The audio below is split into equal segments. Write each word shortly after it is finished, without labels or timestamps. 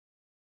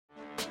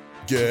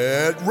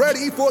Get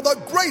ready for the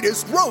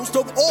greatest roast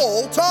of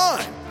all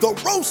time, the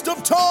Roast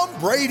of Tom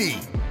Brady,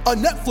 a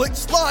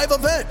Netflix live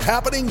event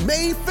happening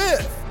May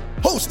 5th.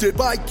 Hosted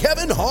by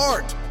Kevin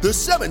Hart, the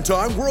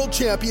 7-time world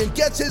champion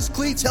gets his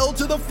cleats held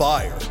to the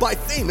fire by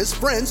famous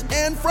friends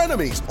and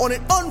frenemies on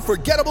an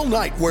unforgettable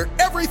night where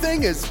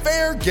everything is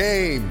fair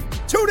game.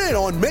 Tune in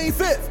on May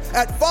 5th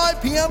at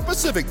 5 p.m.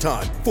 Pacific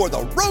time for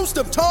the Roast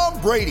of Tom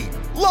Brady,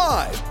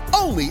 live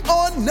only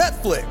on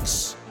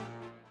Netflix.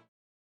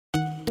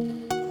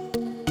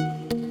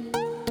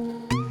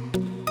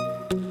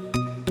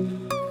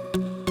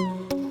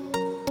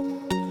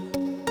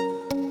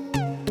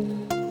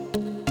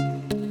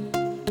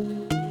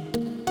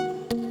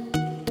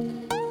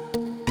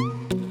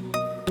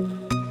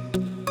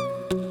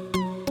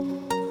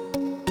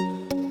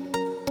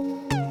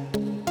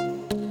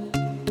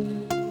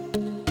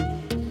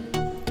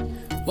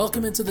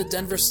 Welcome into the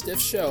Denver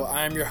Stiff Show.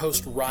 I am your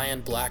host,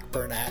 Ryan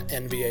Blackburn at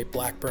NBA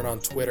Blackburn on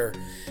Twitter.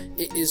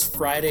 It is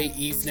Friday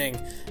evening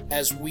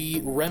as we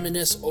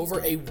reminisce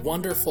over a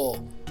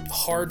wonderful,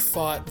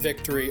 hard-fought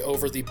victory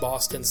over the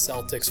Boston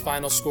Celtics.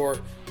 Final score,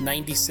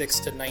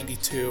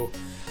 96-92.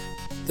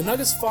 The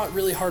Nuggets fought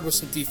really hard with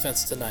some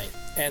defense tonight,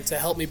 and to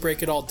help me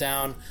break it all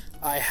down,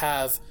 I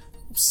have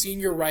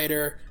senior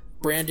writer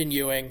Brandon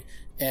Ewing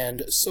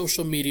and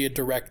social media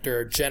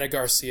director Jenna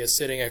Garcia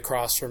sitting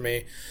across from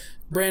me.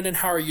 Brandon,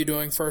 how are you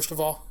doing, first of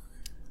all?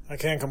 I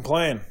can't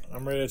complain.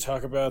 I'm ready to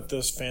talk about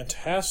this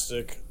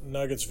fantastic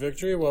Nuggets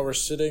victory while we're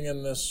sitting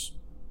in this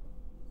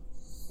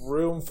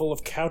room full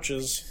of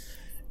couches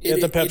at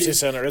the Pepsi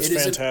Center. It's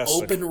fantastic.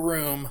 It is an open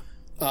room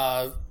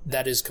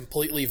that is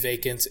completely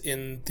vacant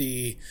in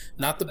the,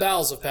 not the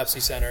bowels of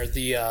Pepsi Center,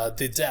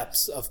 the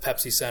depths of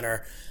Pepsi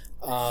Center.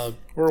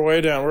 We're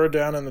way down. We're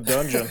down in the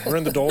dungeon. We're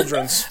in the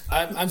doldrums.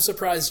 I'm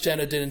surprised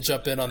Jenna didn't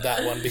jump in on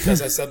that one because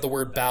I said the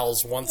word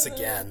bowels once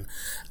again.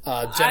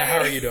 Jenna, how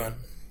are you doing?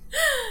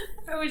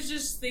 I was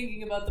just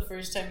thinking about the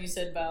first time you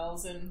said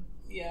bowels, and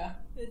yeah,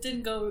 it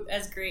didn't go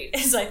as great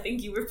as I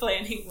think you were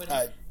planning.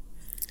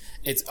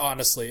 It's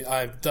honestly,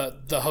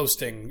 the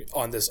hosting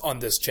on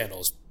this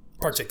channel is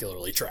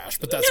particularly trash,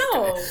 but that's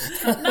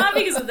okay. Not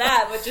because of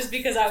that, but just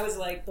because I was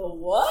like, the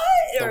what?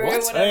 Or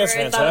what? whatever. I think it's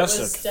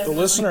fantastic. The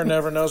listener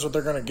never knows what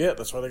they're going to get.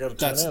 That's why they got to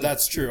tune in.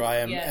 That's true. I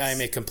am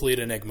a complete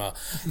enigma.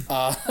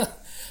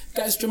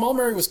 Guys, Jamal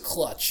Murray was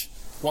clutch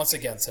once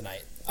again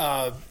tonight.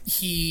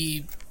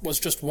 He was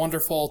just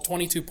wonderful.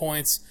 22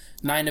 points,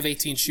 9 of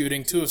 18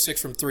 shooting, 2 of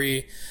 6 from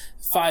 3,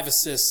 5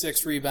 assists,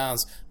 6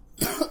 rebounds.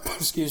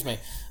 Excuse me.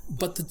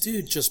 But the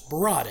dude just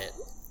brought it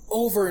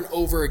over and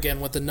over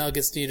again when the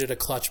Nuggets needed a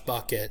clutch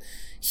bucket.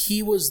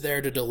 He was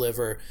there to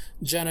deliver.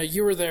 Jenna,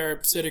 you were there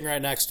sitting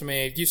right next to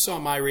me. You saw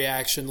my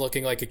reaction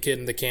looking like a kid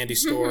in the candy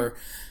store.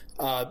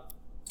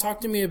 Talk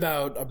to me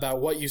about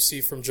what you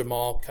see from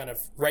Jamal kind of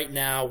right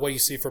now, what you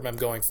see from him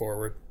going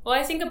forward. Well,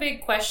 I think a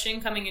big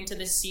question coming into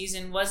this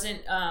season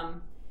wasn't,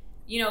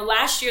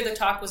 last year the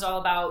talk was all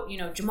about,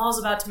 Jamal's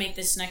about to make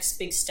this next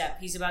big step.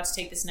 He's about to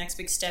take this next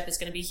big step. It's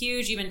going to be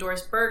huge. Even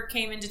Doris Burke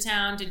came into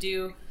town to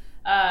do,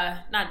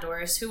 not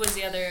Doris, who was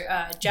the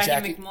other?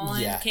 Jackie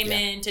McMullen came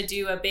in to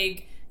do a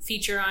big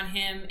feature on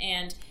him.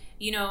 And,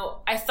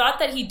 I thought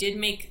that he did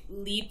make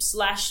leaps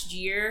last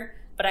year,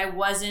 but I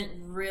wasn't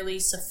really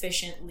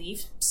sufficient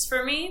leaps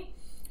for me.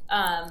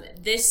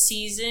 This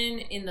season,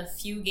 in the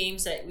few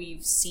games that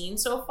we've seen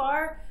so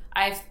far,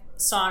 I've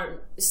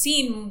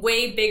seen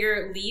way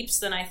bigger leaps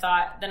than I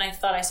thought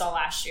I saw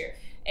last year.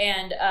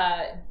 And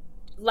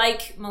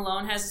like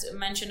Malone has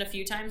mentioned a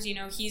few times,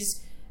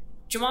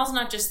 Jamal's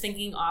not just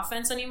thinking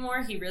offense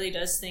anymore. He really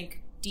does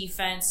think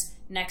defense,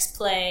 next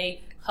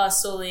play,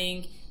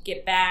 hustling,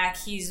 get back.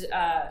 He's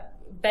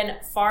been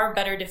a far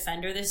better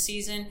defender this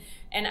season.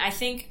 And I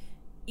think,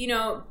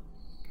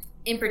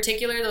 in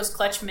particular, those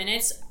clutch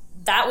minutes,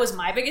 that was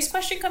my biggest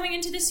question coming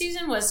into this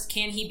season was,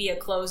 can he be a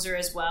closer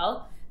as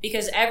well?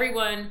 Because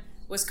everyone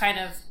was kind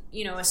of,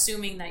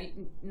 assuming that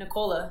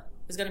Nikola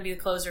was going to be the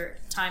closer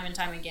time and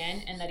time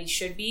again and that he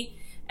should be.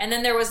 And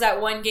then there was that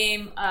one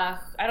game, I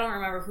don't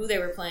remember who they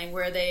were playing,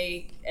 where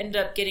they ended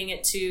up getting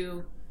it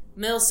to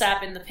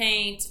Millsap in the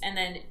paint and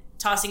then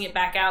tossing it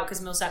back out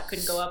because Millsap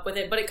couldn't go up with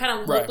it. But it kind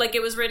of looked like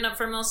it was written up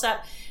for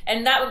Millsap.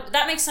 And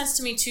that makes sense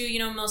to me too,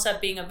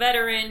 Millsap being a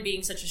veteran,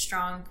 being such a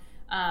strong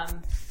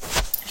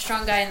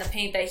guy in the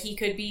paint, that he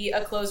could be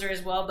a closer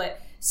as well.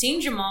 But seeing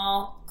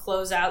Jamal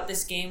close out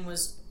this game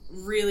was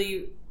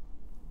really,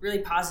 really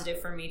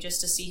positive for me, just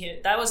to see him.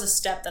 That was a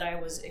step that I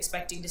was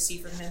expecting to see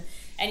from him.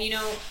 And,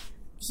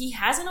 he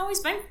hasn't always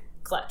been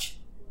clutch.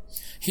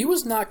 He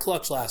was not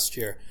clutch last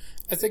year.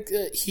 I think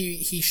that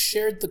he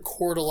shared the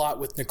court a lot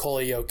with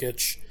Nikola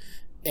Jokic,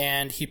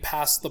 and he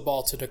passed the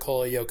ball to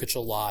Nikola Jokic a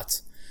lot.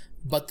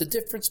 But the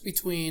difference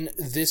between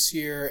this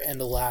year and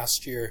the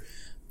last year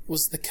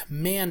was the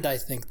command, I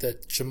think,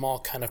 that Jamal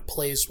kind of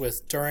plays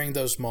with during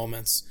those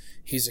moments.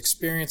 He's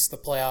experienced the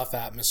playoff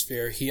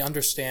atmosphere. He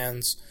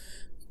understands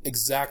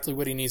exactly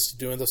what he needs to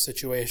do in those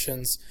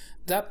situations.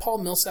 That Paul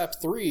Millsap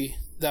 3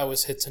 that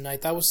was hit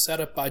tonight, that was set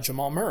up by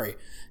Jamal Murray.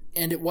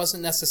 And it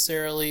wasn't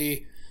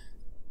necessarily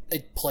a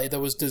play that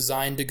was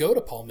designed to go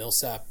to Paul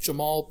Millsap.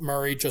 Jamal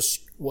Murray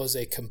just was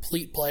a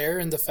complete player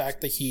in the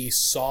fact that he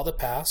saw the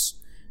pass,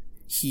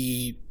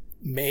 he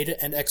made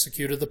and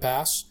executed the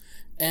pass,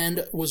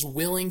 and was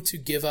willing to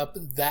give up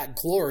that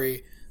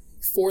glory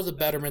for the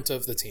betterment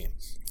of the team.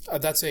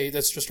 That's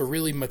just a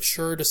really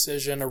mature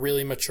decision, a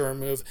really mature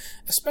move,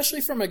 especially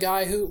from a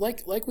guy who,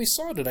 like we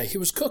saw today, he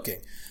was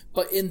cooking.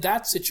 But in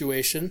that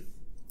situation,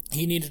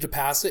 he needed to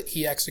pass it,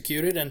 he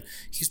executed, and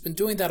he's been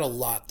doing that a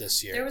lot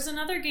this year. There was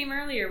another game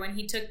earlier when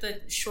he took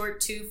the short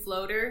 2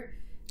 floater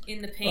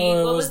in the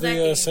paint. What was that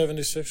game?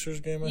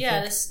 76ers game, I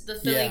think? The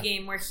Philly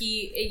game where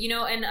he,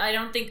 and I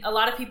don't think a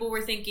lot of people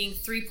were thinking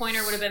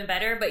 3-pointer would have been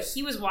better, but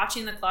he was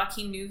watching the clock.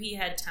 He knew he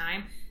had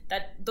time.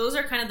 Those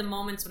are kind of the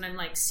moments when I'm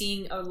like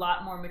seeing a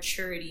lot more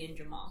maturity in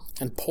Jamal.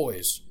 And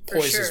poise.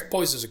 Poise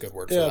is a good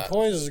word for that. Yeah,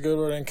 poise is a good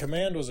word, and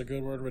command was a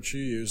good word which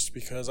you used,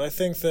 because I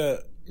think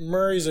that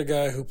Murray's a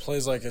guy who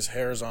plays like his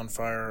hair is on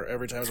fire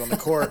every time he's on the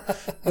court,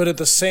 but at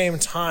the same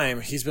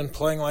time, he's been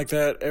playing like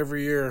that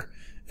every year,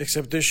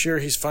 except this year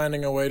he's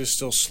finding a way to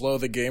still slow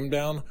the game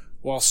down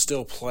while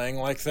still playing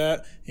like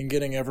that and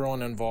getting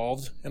everyone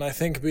involved. And I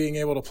think being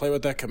able to play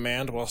with that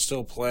command while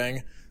still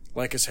playing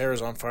like his hair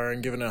is on fire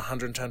and giving it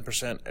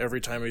 110% every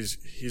time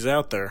he's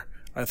out there,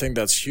 I think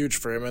that's huge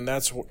for him, and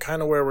that's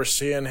kind of where we're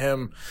seeing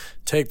him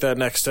take that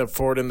next step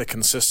forward in the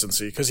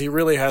consistency, because he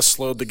really has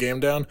slowed the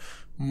game down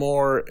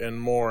more and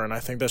more, and I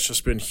think that's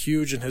just been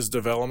huge in his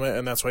development,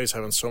 and that's why he's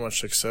having so much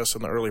success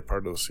in the early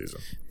part of the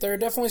season. There are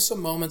definitely some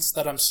moments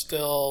that I'm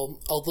still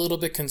a little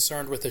bit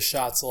concerned with his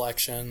shot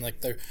selection.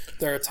 Like there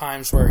are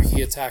times where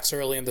he attacks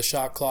early in the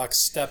shot clock,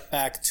 step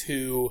back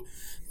to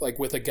like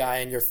with a guy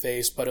in your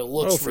face, but it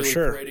looks really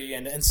pretty,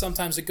 and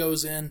sometimes it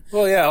goes in.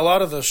 Well, yeah, a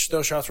lot of those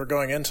shots were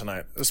going in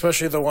tonight,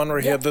 especially the one where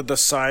he had the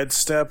side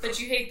step.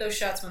 But you hate those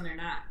shots when they're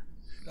not.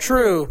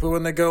 True, but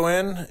when they go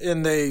in,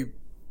 and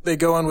they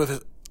go in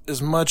with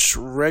as much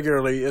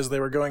regularly as they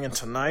were going in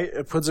tonight,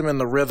 it puts him in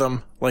the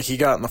rhythm like he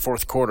got in the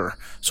fourth quarter.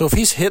 So if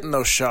he's hitting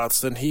those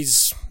shots, then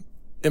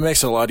it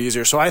makes it a lot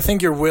easier. So I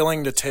think you're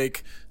willing to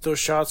take those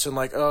shots and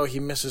like, oh, he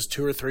misses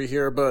 2 or 3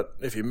 here, but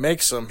if he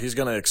makes them, he's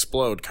going to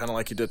explode, kind of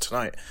like he did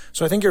tonight.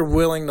 So I think you're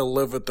willing to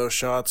live with those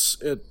shots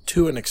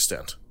to an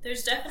extent.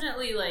 There's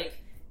definitely like,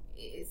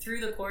 through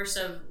the course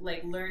of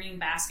like learning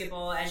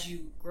basketball as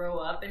you grow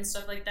up and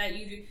stuff like that,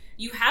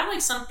 you have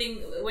like something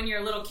when you're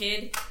a little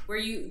kid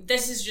where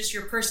this is just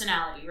your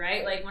personality,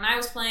 right? Like when I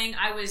was playing,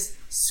 I was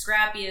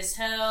scrappy as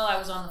hell. I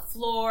was on the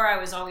floor. I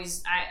was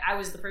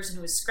the person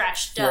who was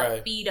scratched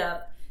up, beat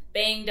up,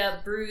 banged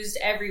up, bruised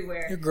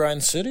everywhere. You're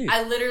Grind City.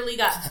 I literally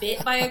got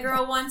bit by a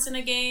girl once in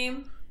a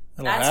game.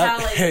 It'll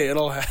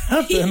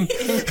happen.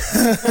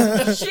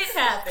 Shit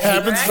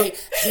happens,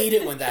 right? Hate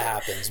it when that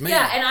happens, man.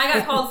 Yeah, and I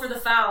got called for the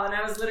foul, and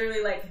I was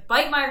literally like,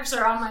 "Bite marks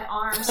are on my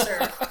arm,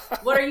 sir.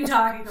 What are you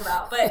talking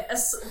about?" But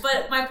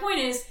my point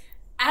is,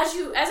 as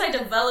I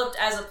developed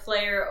as a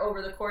player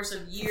over the course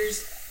of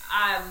years,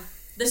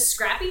 the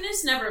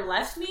scrappiness never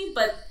left me,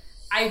 but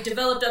I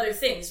developed other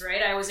things.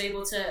 Right, I was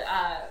able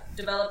to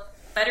develop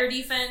better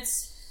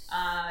defense.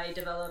 I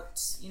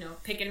developed,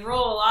 pick and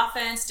roll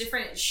offense,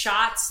 different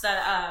shots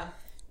that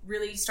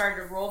really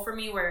started to roll for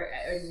me, where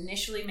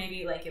initially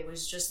maybe like it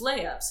was just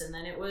layups, and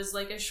then it was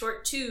like a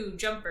short 2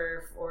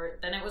 jumper, or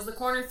then it was the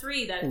corner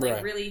 3 that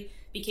like really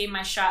became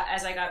my shot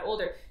as I got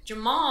older.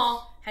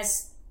 Jamal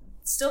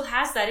still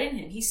has that in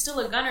him. He's still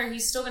a gunner.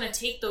 He's still going to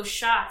take those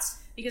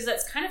shots, because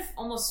that's kind of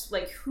almost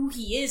like who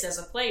he is as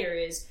a player.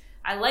 Is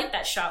I like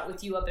that shot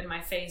with you up in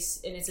my face,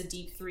 and it's a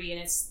deep 3,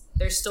 and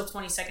there's still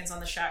 20 seconds on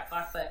the shot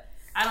clock, but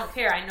I don't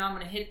care. I know I'm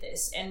going to hit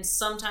this. And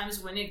sometimes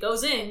when it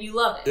goes in, you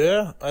love it.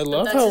 Yeah, I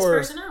love how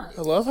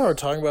we're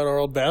talking about our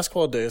old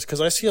basketball days, because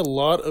I see a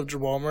lot of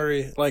Jamal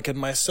Murray, like in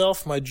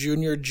myself, my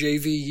junior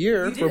JV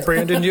year, where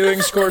Brandon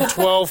Ewing scored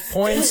 12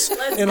 points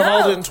and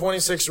hauled in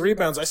 26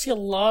 rebounds. I see a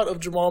lot of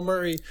Jamal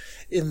Murray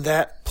in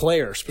that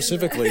player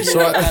specifically. So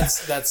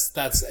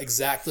that's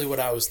exactly what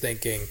I was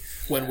thinking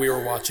when we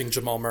were watching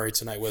Jamal Murray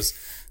tonight.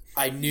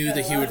 I knew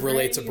that he would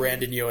relate to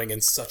Brandon Ewing in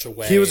such a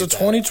way. He was a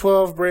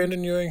 2012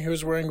 Brandon Ewing who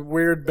was wearing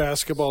weird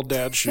basketball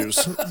dad shoes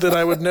that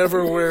I would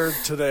never wear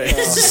today.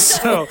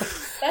 So,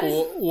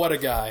 what a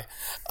guy.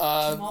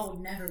 Jamal would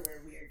never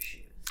wear weird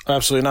shoes.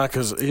 Absolutely not,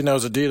 because he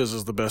knows Adidas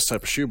is the best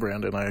type of shoe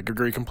brand, and I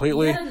agree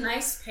completely. He had a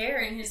nice pair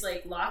in his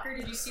locker.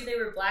 Did you see they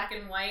were black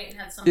and white and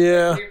had some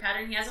weird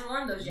pattern? He hasn't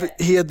worn those yet.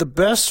 He had the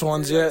best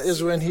ones,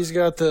 is when he's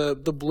got the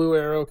Blue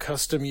Arrow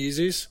custom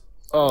Yeezys.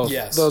 Oh,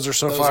 yes. Those are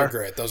fire. Those are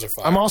great. Those are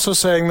fire. I'm also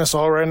saying this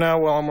all right now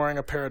while I'm wearing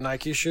a pair of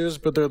Nike shoes,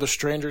 but they're the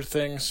Stranger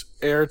Things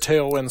Air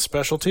Tailwind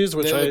Specialties,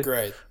 which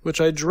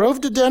I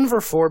drove to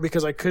Denver for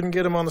because I couldn't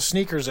get them on the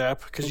Sneakers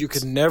app, because you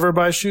could never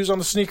buy shoes on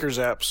the Sneakers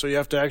app, so you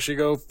have to actually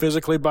go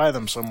physically buy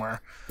them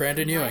somewhere.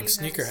 Brandon Ewing,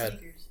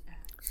 sneakerhead.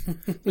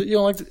 You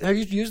don't have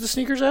you used the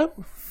Sneakers app?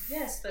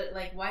 Yes, but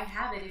why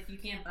have it if you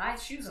can't buy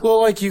shoes on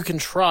Well, you can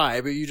try,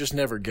 but you just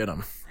never get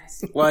them.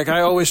 I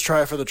always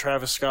try for the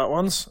Travis Scott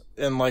ones,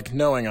 and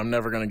knowing I'm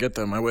never going to get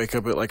them, I wake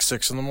up at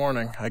 6 in the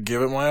morning. I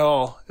give it my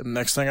all, and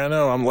next thing I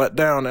know, I'm let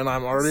down, and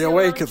I'm already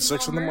awake at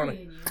 6 in the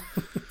morning.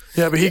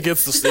 Yeah, but he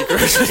gets the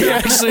sneakers.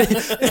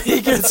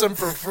 he gets them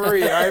for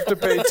free. I have to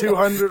pay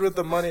 $200 with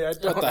the money I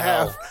don't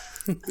have.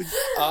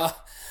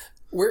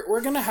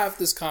 We're gonna have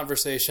this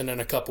conversation in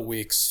a couple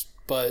weeks,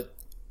 but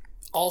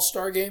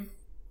All-Star game,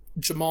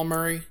 Jamal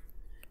Murray,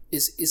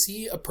 is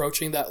he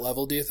approaching that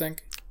level? Do you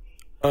think?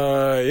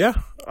 Yeah,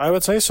 I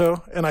would say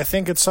so, and I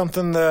think it's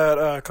something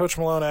that Coach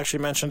Malone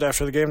actually mentioned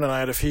after the game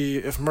tonight.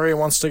 If Murray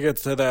wants to get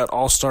to that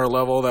All-Star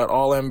level, that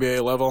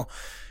All-NBA level,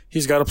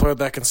 he's got to play with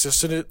that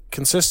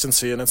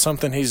consistency, and it's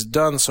something he's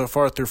done so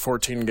far through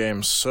 14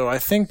 games. So I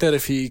think that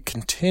if he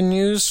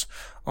continues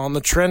on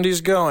the trend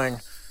he's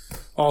going,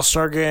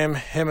 All-Star game,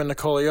 him and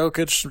Nikola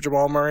Jokic,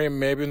 Jamal Murray,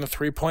 maybe in the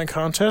three-point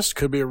contest,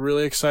 could be a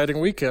really exciting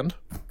weekend.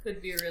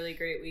 Could be a really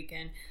great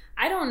weekend.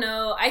 I don't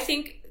know. I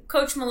think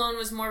Coach Malone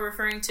was more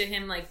referring to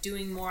him like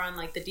doing more on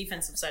like the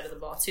defensive side of the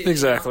ball too.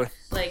 Exactly. You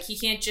know? Like he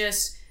can't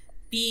just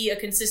be a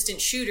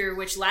consistent shooter,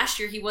 which last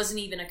year he wasn't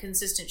even a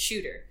consistent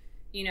shooter,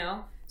 you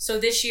know? So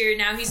this year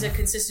now he's a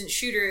consistent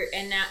shooter,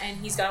 and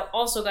he's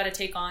also got to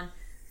take on,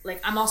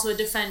 like, I'm also a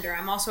defender,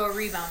 I'm also a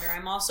rebounder,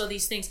 I'm also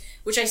these things,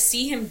 which I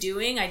see him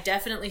doing. I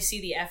definitely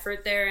see the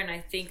effort there, and I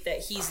think that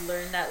he's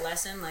learned that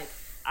lesson. Like,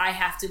 I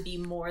have to be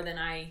more than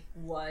I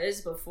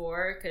was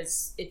before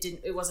because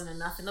it wasn't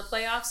enough in the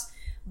playoffs.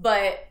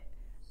 But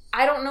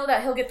I don't know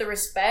that he'll get the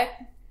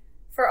respect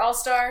for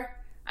All-Star.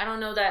 I don't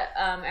know that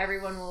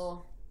everyone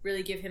will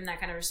really give him that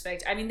kind of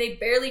respect. I mean, they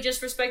barely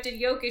just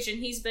respected Jokic, and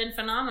he's been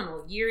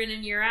phenomenal year in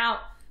and year out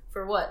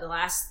for the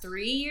last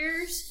 3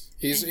 years?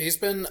 He's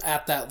been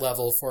at that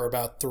level for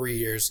about 3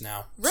 years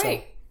now.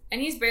 Right. So. And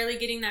he's barely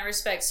getting that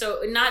respect.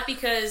 So not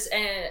because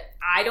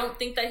I don't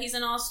think that he's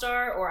an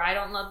all-star or I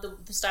don't love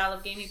the style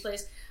of game he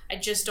plays. I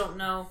just don't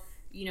know,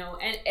 you know.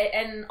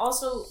 And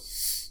also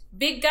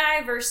big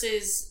guy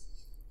versus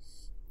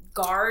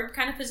guard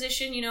kind of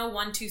position, you know,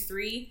 1, 2,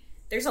 3.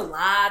 There's a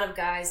lot of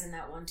guys in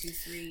that 1, 2,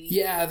 3.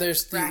 Yeah,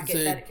 there's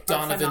the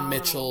Donovan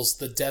Mitchells,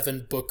 the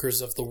Devin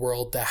Bookers of the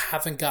world that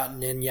haven't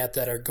gotten in yet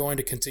that are going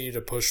to continue to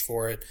push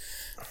for it.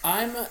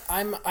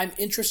 I'm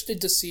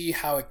interested to see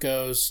how it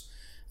goes.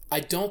 I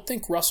don't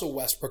think Russell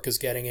Westbrook is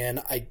getting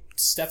in.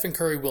 Stephen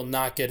Curry will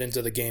not get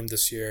into the game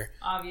this year.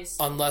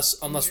 Obviously.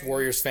 Unless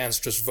Warriors fans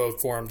just vote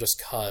for him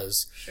just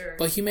cuz. Sure.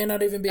 But he may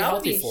not even be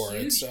healthy for it.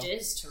 That would be a huge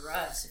diss to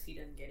Russ if he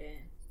doesn't get in.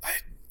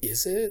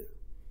 Is it?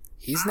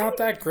 He's not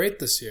that great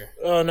this year.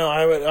 Oh no,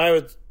 I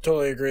would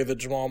totally agree that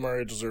Jamal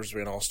Murray deserves to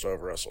be an All-Star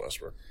over Russell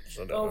Westbrook.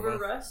 Over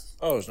Russ?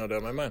 Oh, there's no doubt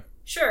in my mind.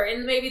 Sure,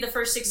 in maybe the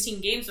first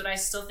 16 games, but I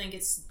still think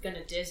it's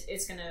gonna.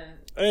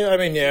 I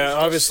mean, yeah,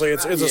 obviously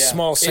it's a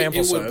small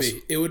sample size.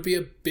 It would be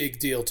a big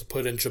deal to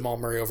put in Jamal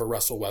Murray over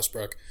Russell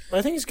Westbrook.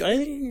 I think he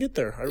can get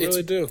there. I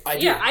really do. I'm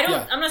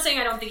not saying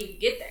I don't think he can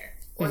get there,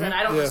 or that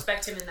I don't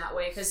respect him in that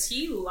way, because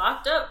he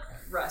locked up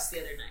Russ the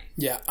other night.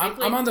 Yeah,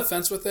 I'm on the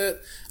fence with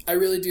it. I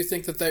really do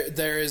think that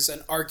there is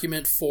an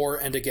argument for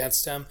and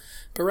against him.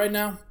 But right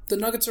now, the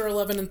Nuggets are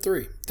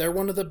 11-3. They're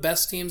one of the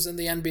best teams in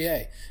the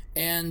NBA.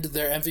 And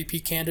their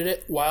MVP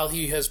candidate, while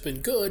he has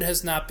been good,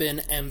 has not been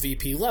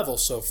MVP level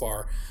so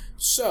far.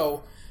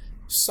 So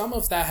some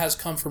of that has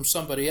come from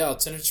somebody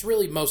else, and it's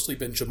really mostly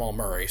been Jamal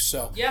Murray.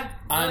 So yeah,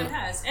 it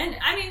has. And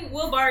I mean,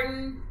 Will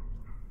Barton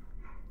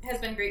has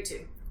been great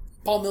too.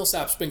 Paul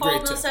Millsap's been great too.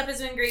 Paul Millsap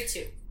has been great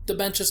too. The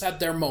bench has had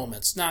their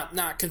moments,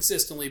 not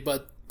consistently,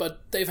 but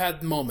they've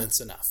had moments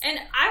enough. And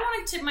I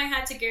want to tip my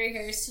hat to Gary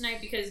Harris tonight,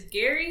 because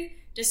Gary,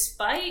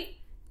 despite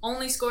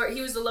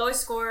he was the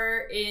lowest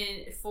scorer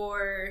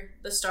for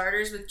the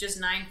starters with just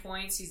 9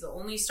 points. He's the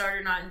only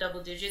starter not in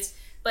double digits,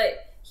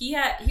 but he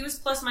was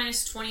plus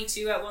minus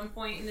 22 at one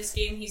point in this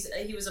game.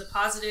 He was a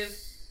positive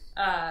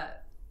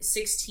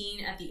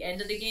 16 at the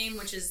end of the game,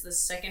 which is the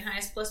second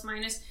highest plus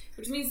minus,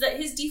 which means that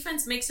his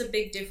defense makes a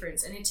big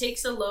difference, and it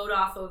takes a load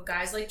off of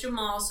guys like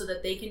Jamal so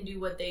that they can do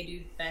what they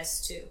do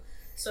best too.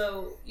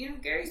 So, you know,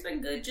 Gary's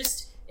been good.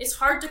 Just, it's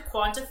hard to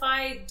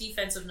quantify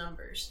defensive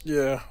numbers.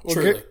 Yeah.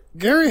 Well,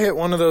 Gary hit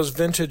one of those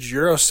vintage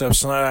Euro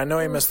steps tonight. I know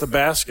he missed the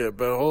basket,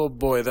 but oh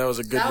boy, that was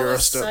a good Euro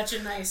step. That was such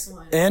a nice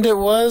one. And it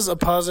was a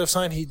positive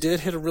sign. He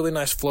did hit a really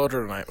nice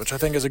floater tonight, which I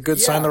think is a good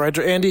sign in the right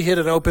direction. And he hit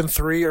an open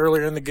 3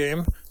 earlier in the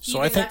game.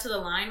 So I think got to the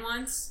line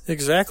once.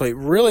 Exactly.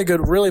 Really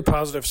good, really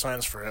positive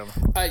signs for him.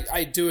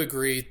 I do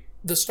agree.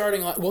 The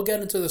starting line. We'll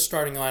get into the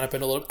starting lineup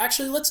in a little.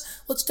 Actually,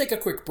 let's take a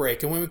quick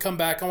break, and when we come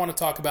back, I want to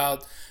talk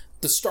about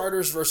the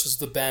starters versus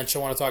the bench. I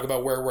want to talk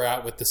about where we're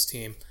at with this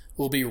team.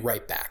 We'll be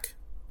right back.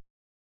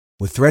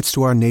 With threats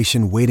to our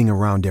nation waiting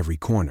around every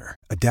corner,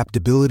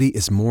 adaptability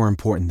is more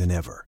important than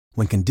ever.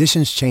 When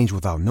conditions change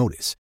without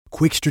notice,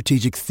 quick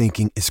strategic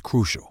thinking is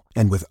crucial.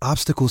 And with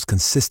obstacles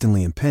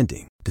consistently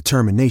impending,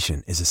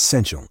 determination is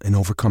essential in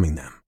overcoming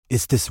them.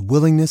 It's this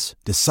willingness,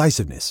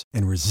 decisiveness,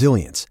 and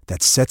resilience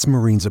that sets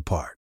Marines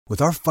apart.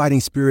 With our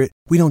fighting spirit,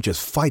 we don't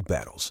just fight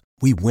battles,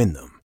 we win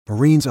them.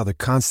 Marines are the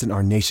constant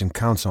our nation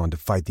counts on to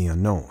fight the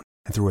unknown.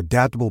 And through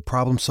adaptable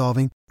problem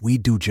solving, we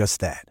do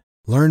just that.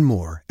 Learn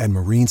more at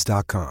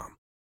marines.com.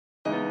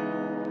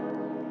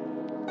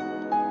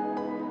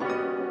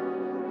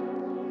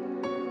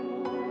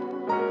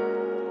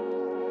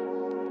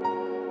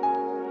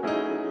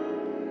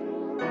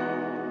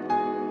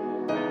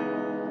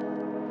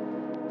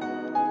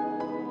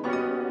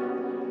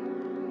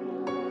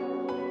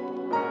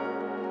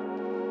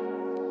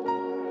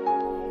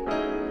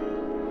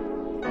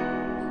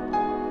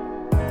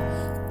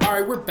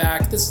 right, we're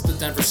back. This is the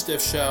Denver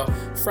Stiff Show,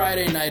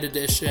 Friday night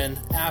edition,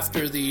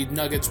 after the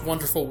Nuggets'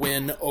 wonderful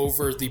win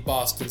over the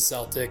Boston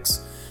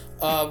Celtics.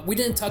 We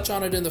didn't touch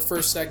on it in the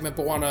first segment,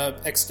 but want to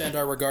extend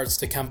our regards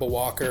to Kemba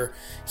Walker.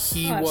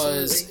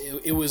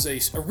 It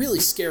was a really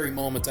scary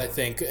moment, I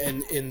think,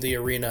 in the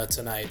arena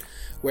tonight,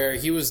 where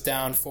he was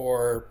down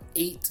for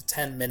 8 to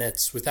 10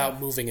 minutes without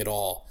moving at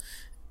all.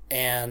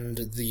 And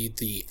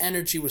the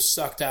energy was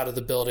sucked out of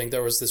the building.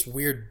 There was this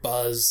weird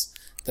buzz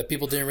that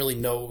people didn't really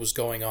know what was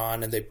going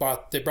on, and they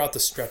brought the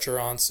stretcher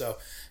on. So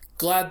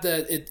glad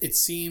that it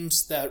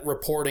seems that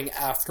reporting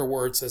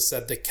afterwards has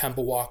said that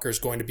Kemba Walker is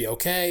going to be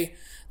okay,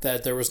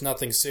 that there was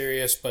nothing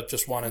serious, but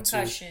just wanted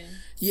concussion.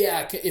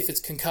 Yeah, if it's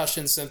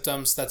concussion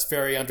symptoms, that's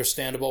very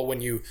understandable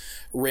when you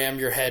ram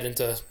your head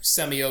into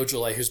Semi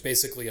Ojeleye, who's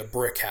basically a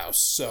brick house.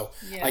 So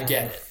yeah. I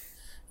get it.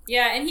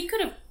 Yeah, and he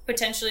could have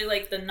potentially,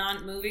 like, the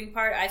non-moving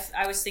part.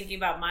 I was thinking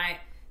about my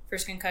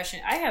first concussion.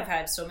 I have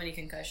had so many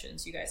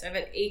concussions, you guys. I've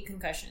had 8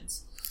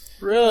 concussions.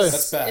 Really?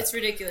 That's bad. It's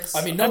ridiculous.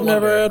 I mean, I've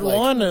never had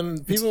one,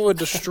 and people would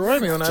destroy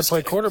me when I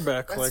play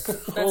quarterback. That's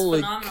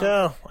holy phenomenal.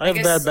 Cow. I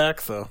have bad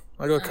back, though.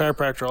 I go to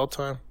chiropractor all the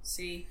time.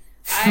 See,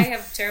 I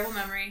have terrible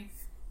memory,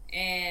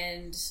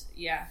 and,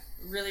 yeah,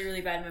 really,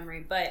 really bad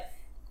memory. But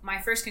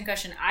my first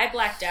concussion, I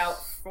blacked out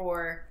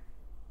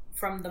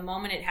from the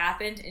moment it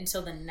happened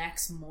until the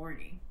next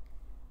morning,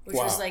 which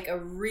was like a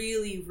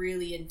really,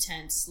 really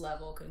intense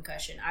level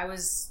concussion. I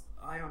was,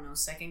 I don't know,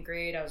 2nd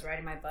grade. I was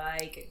riding my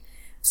bike.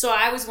 So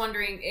I was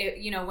wondering,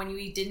 when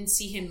we didn't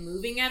see him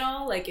moving at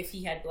all, like if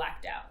he had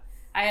blacked out.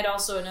 I had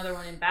also another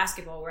one in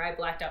basketball where I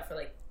blacked out for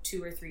like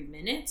 2 or 3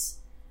 minutes.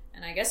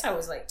 And I guess I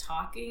was like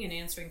talking and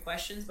answering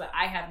questions, but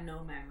I have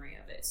no memory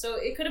of it. So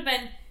it could have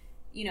been,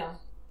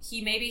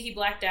 he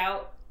blacked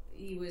out.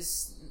 He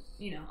was,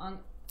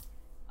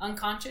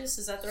 unconscious.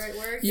 Is that the right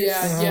word?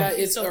 Yeah,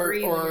 it's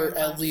or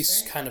at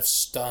least kind of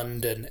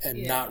stunned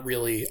and not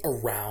really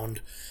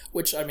around.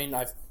 Which, I mean,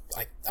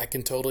 I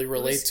can totally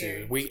relate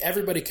to.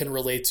 Everybody can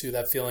relate to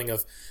that feeling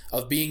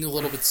of being a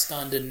little bit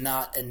stunned and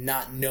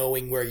not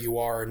knowing where you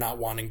are or not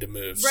wanting to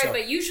move. Right,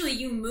 but usually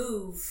you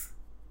move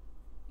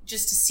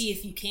just to see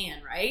if you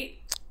can, right?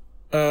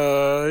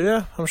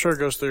 Yeah, I'm sure it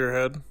goes through your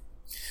head.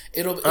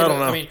 I don't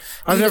know. I mean,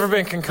 I've never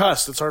been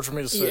concussed. It's hard for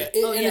me to say.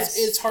 Yeah,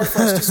 it's hard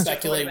for us to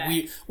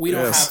speculate. We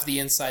don't have the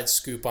inside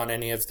scoop on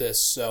any of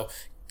this, so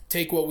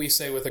take what we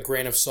say with a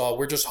grain of salt.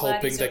 We're just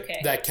hoping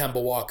that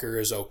Kemba Walker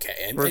is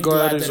okay. And we're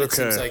glad he's okay. It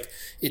seems like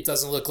it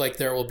doesn't look like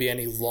there will be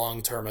any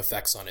long-term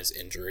effects on his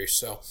injury.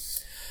 So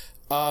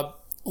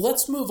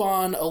let's move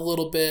on a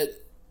little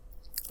bit.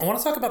 I want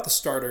to talk about the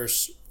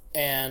starters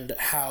and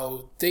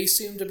how they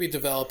seem to be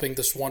developing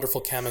this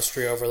wonderful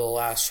chemistry over the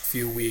last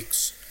few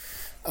weeks.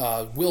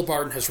 Will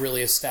Barton has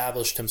really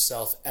established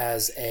himself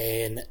as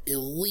an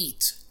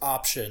elite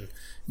option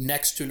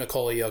next to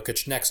Nikola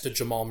Jokic, next to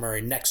Jamal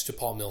Murray, next to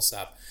Paul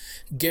Millsap.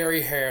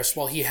 Gary Harris,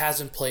 while he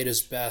hasn't played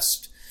his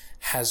best,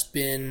 has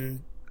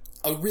been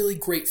a really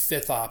great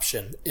 5th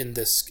option in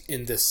this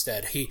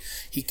stead. He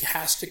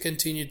has to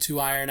continue to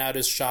iron out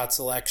his shot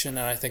selection,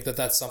 and I think that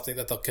that's something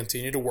that they'll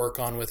continue to work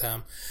on with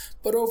him.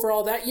 But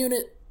overall, that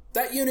unit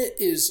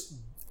is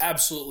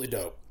absolutely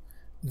dope.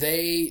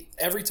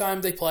 Every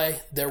time they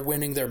play, they're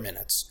winning their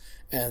minutes.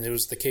 And it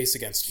was the case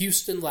against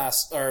Houston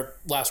last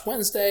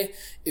Wednesday.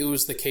 It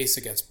was the case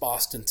against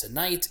Boston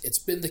tonight. It's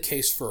been the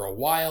case for a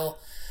while.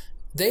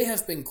 They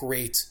have been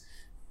great.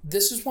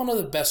 This is one of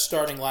the best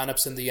starting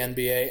lineups in the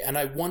NBA, and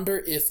I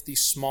wonder if the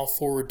small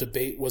forward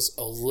debate was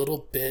a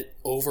little bit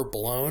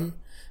overblown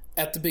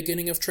at the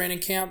beginning of training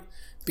camp,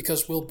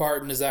 because Will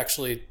Barton is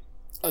actually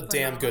a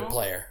damn good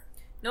player.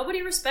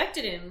 Nobody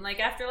respected him. Like,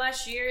 after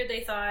last year,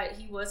 they thought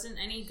he wasn't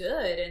any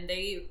good, and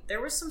there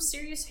was some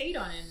serious hate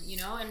on him,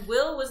 and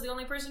Will was the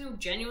only person who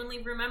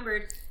genuinely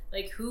remembered,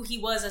 like, who he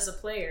was as a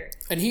player.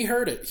 And he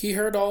heard it. He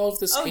heard all of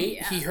this hate.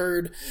 Yeah. He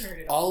heard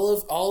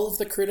all of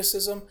the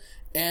criticism,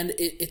 and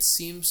it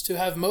seems to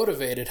have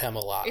motivated him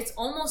a lot. It's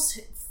almost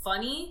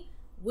funny.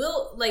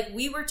 Will, like,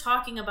 we were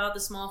talking about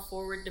the small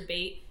forward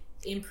debate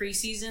in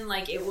preseason,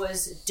 like it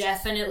was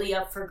definitely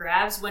up for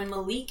grabs when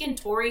Malik and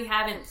Torrey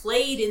haven't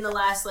played in the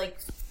last,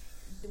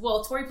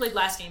 Torrey played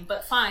last game,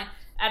 but fine.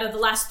 Out of the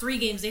last 3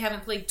 games, they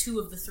haven't played 2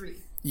 of the 3.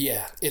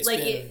 Yeah,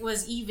 it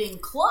was even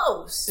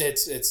close.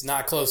 It's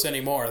not close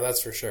anymore,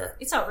 that's for sure.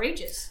 It's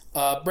outrageous.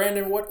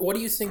 Brandon, what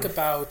do you think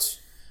about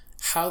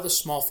how the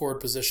small forward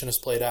position has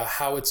played out,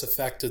 how it's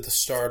affected the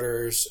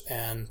starters,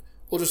 and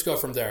we'll just go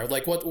from there.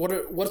 Like,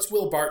 what's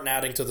Will Barton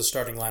adding to the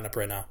starting lineup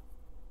right now?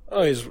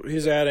 Oh,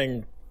 he's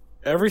adding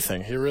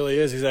everything. He really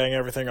is. He's adding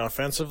everything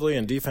offensively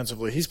and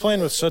defensively. He's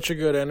playing with such a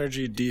good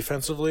energy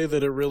defensively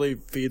that it really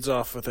feeds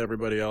off with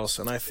everybody else.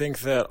 And I think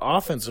that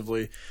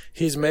offensively,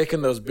 he's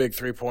making those big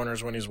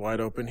 3-pointers when he's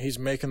wide open. He's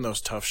making those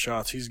tough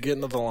shots. He's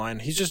getting to the line.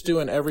 He's just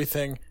doing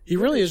everything. He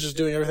really is just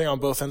doing everything on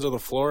both ends of the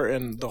floor,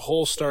 and the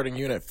whole starting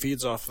unit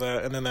feeds off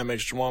that. And then that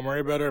makes Jamal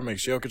Murray better, it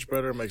makes Jokic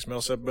better, it makes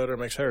Millsap better, it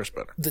makes Harris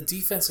better. The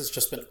defense has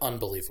just been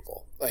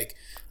unbelievable. Like,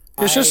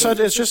 it's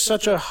just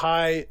such a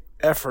high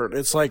effort.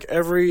 It's like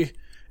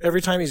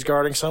every time he's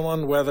guarding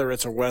someone, whether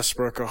it's a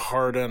Westbrook, a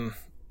Harden,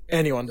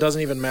 anyone,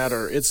 doesn't even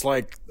matter. It's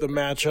like the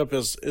matchup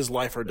is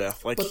life or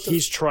death. Like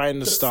he's trying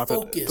to stop it.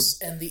 The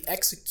focus and the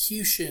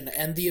execution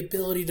and the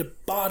ability to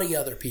body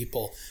other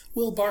people.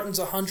 Will Barton's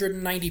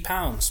 190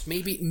 pounds,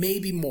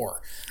 maybe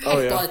more. Oh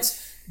yeah.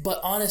 But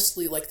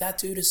honestly, like, that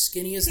dude is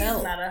skinny as hell.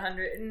 He's not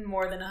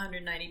more than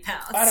 190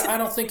 pounds. I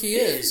don't think he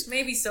is.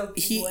 Maybe so.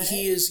 He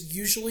is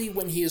usually,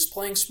 when he is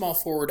playing small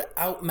forward,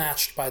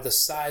 outmatched by the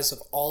size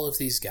of all of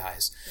these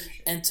guys.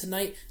 And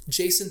tonight,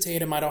 Jason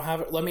Tatum, I don't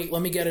have it. Let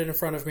me get it in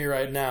front of me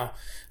right now.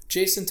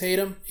 Jason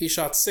Tatum, he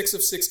shot 6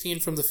 of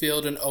 16 from the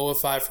field and 0 of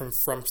 5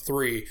 from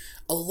 3.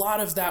 A lot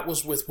of that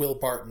was with Will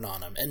Barton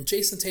on him. And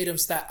Jason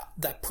Tatum's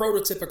that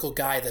prototypical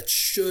guy that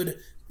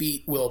should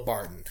beat Will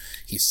Barton.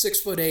 He's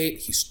 6'8",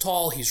 he's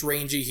tall, he's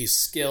rangy, he's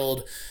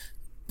skilled,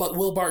 but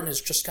Will Barton has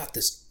just got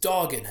this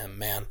dog in him,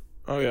 man.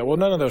 Oh yeah, well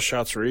none of those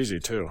shots were easy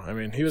too. I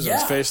mean, he was in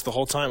his face the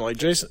whole time. Like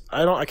Jason,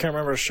 I can't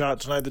remember a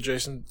shot tonight that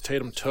Jason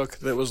Tatum took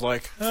that was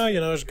like,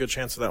 there's a good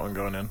chance of that one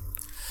going in.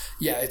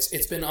 Yeah,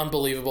 it's been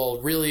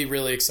unbelievable. Really,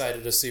 really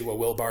excited to see what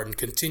Will Barton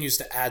continues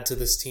to add to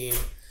this team.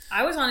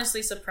 I was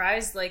honestly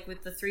surprised, like,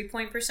 with the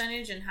 3-point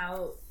percentage and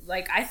how,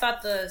 like, I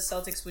thought the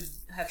Celtics would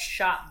have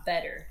shot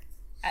better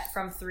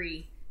from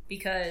 3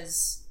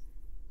 because,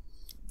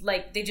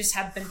 like, they just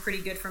have been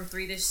pretty good from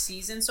 3 this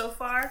season so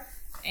far.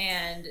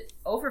 And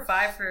over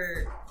 5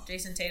 for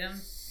Jason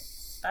Tatum,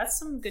 that's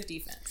some good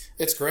defense.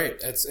 It's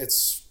great.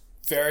 It's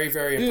very,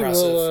 very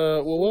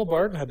impressive. Will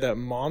Barton had that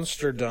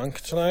monster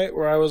dunk tonight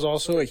where I was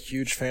also a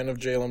huge fan of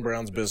Jaylen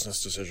Brown's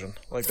business decision.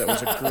 Like, that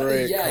was a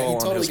great yeah, call he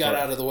totally got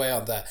part. out of the way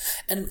on that.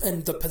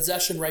 And the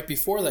possession right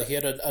before that, he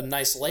had a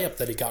nice layup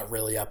that he got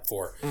really up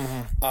for.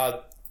 Mm-hmm.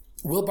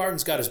 Will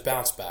Barton's got his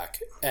bounce back,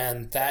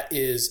 and that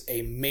is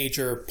a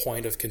major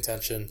point of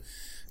contention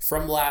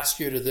from last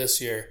year to this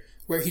year,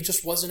 where he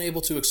just wasn't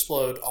able to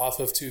explode off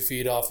of 2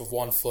 feet, off of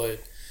 1 foot.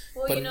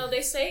 Well,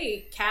 they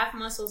say calf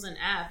muscles and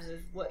abs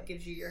is what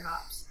gives you your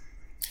hops.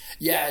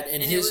 Yeah,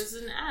 and it was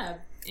an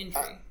ab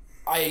injury.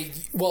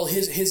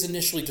 His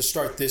initially to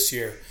start this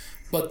year,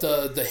 but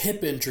the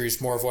hip injury is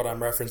more of what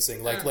I'm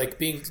referencing.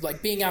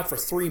 Like being out for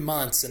 3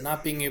 months and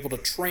not being able to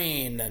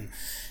train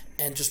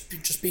and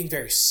just being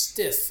very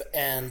stiff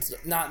and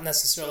not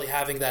necessarily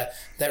having that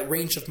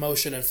range of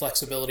motion and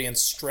flexibility and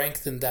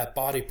strength in that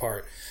body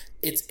part.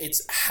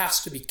 It's has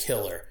to be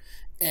killer.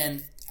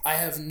 And I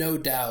have no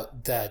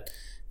doubt that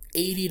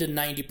 80 to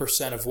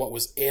 90% of what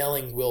was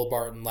ailing Will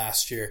Barton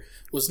last year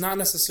was not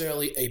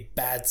necessarily a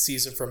bad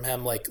season from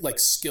him, like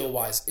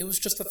skill-wise. It was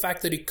just the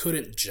fact that he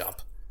couldn't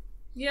jump.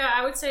 Yeah,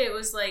 I would say it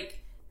was like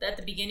at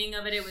the beginning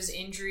of it was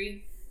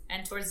injury,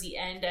 and towards the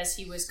end, as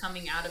he was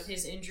coming out of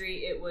his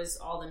injury, it was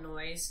all the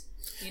noise.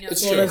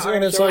 It's true.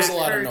 And it's always a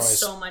lot of noise.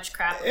 So much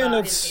crap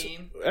about his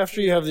game.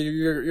 After you have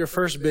your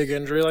first big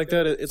injury like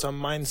that, it's a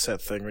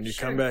mindset thing. When you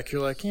come back,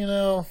 you're like, I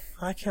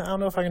don't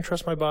know if I can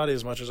trust my body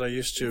as much as I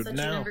used to. You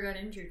never got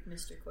injured,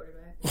 Mr.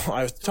 Quarterback. Well,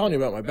 I was telling you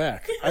about my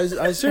back.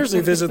 I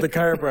seriously visit the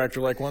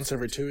chiropractor like once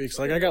every 2 weeks.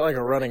 Like, I got like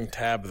a running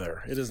tab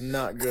there. It is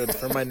not good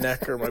for my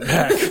neck or my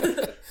back.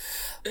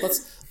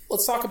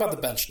 Let's talk about the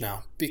bench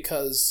now,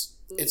 because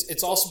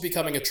it's also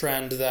becoming a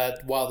trend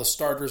that while the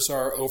starters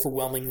are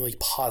overwhelmingly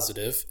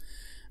positive,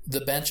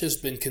 the bench has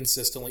been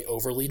consistently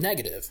overly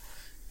negative.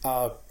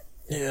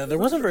 Yeah, there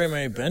wasn't very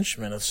many bench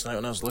minutes tonight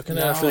when I was looking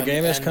at it for the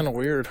game. It's kind of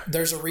weird.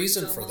 There's a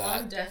reason for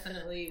that.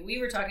 Definitely. We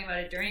were talking about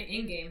it during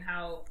in-game,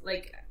 how,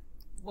 like,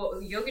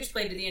 Jokic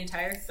played the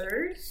entire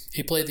third?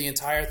 He played the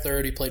entire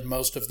third. He played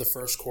most of the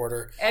first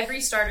quarter. Every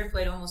starter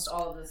played almost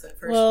all of the first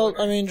quarter. Well,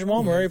 I mean,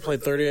 Jamal Murray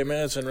played 38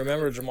 minutes, and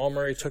remember, Jamal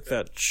Murray took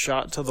that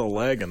shot to the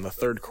leg in the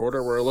third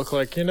quarter where it looked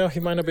like, he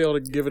might not be able to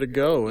give it a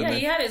go. Yeah,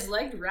 he had his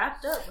leg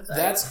wrapped up with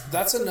that.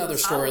 That's another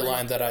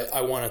storyline that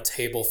I want to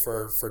table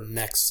for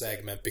next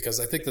segment, because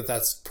I think that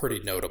that's pretty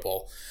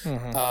notable.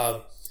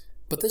 Mm-hmm.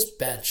 But this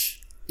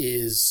bench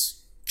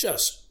is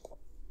just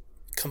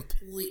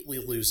completely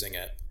losing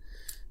it.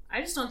 I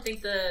just don't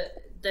think that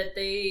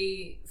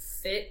they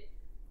fit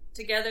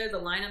together, the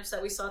lineups that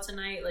we saw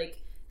tonight.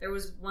 Like, there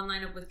was one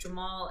lineup with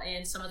Jamal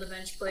and some of the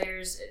bench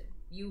players.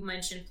 You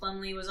mentioned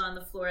Plumlee was on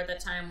the floor at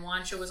that time.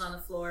 Juancho was on the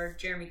floor.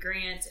 Jeremy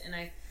Grant. And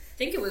I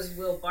think it was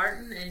Will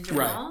Barton and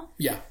Jamal. Right.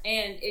 Yeah.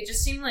 And it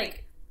just seemed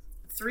like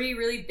 3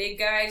 really big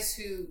guys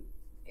who...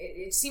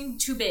 It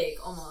seemed too big,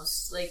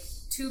 almost. Like,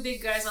 2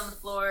 big guys on the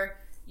floor.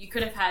 You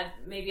could have had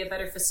maybe a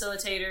better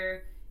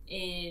facilitator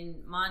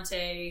in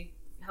Monte,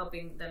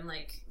 helping them,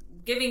 like...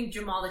 giving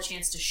Jamal the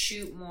chance to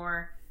shoot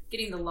more,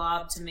 getting the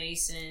lob to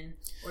Mason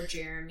or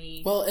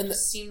Jeremy. Well, and it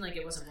seemed like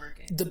it wasn't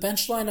working. The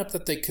bench lineup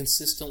that they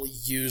consistently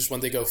use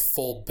when they go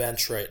full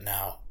bench right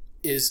now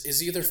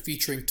is either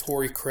featuring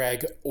Torrey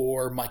Craig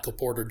or Michael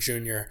Porter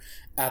Jr.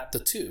 at the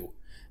 2,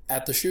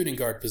 at the shooting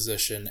guard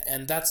position.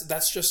 And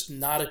that's just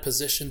not a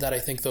position that I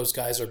think those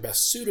guys are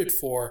best suited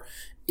for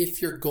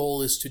if your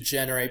goal is to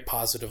generate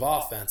positive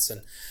offense.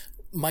 And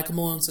Michael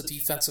Malone's a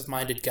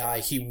defensive-minded guy.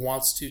 He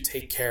wants to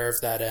take care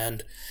of that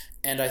end.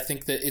 And I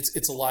think that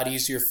it's a lot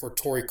easier for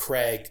Torrey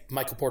Craig,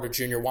 Michael Porter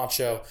Jr.,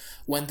 Juancho,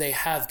 when they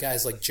have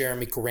guys like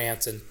Jeremy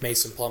Grant and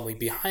Mason Plumlee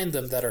behind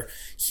them that are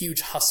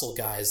huge hustle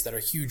guys, that are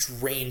huge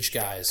range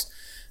guys.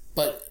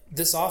 But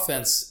this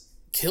offense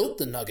killed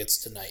the Nuggets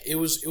tonight. It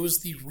was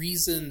the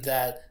reason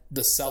that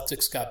the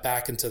Celtics got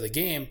back into the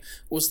game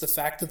was the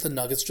fact that the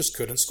Nuggets just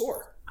couldn't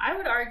score. I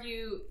would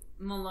argue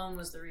Malone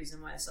was the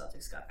reason why the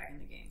Celtics got back in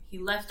the game. He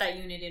left that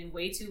unit in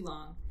way too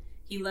long.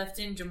 He left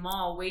in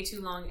Jamal way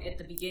too long at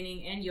the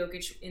beginning and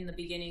Jokic in the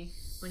beginning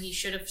when he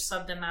should have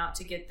subbed them out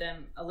to get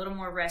them a little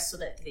more rest so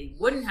that they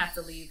wouldn't have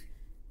to leave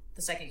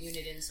the second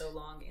unit in so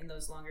long in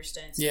those longer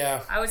stints.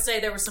 Yeah. I would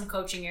say there was some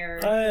coaching error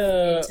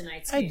in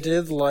tonight's game. I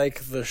did like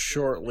the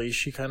short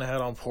leash he kind of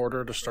had on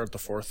Porter to start the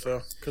fourth,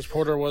 though, because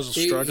Porter was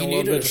struggling a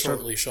little bit. He needed a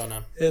short leash on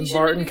him. And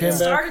Barton came back.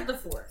 Started the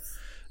fourth.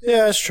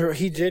 Yeah, that's true.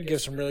 He did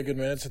give some really good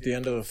minutes at the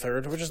end of the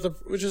third, which is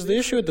the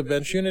issue with the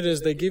bench unit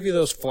is they give you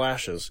those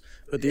flashes,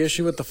 but the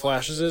issue with the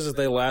flashes is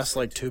they last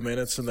like 2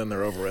 minutes and then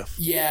they're over with.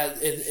 Yeah,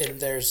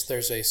 and there's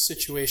a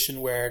situation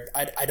where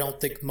I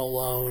don't think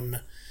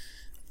Malone.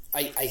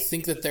 I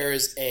think that there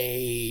is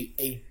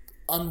a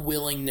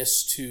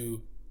unwillingness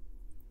to.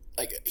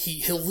 Like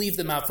he'll leave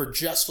them out for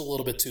just a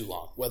little bit too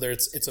long, whether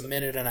it's a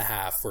minute and a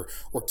half or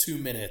 2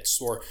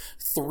 minutes or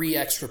 3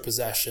 extra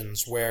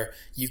possessions where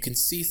you can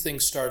see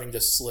things starting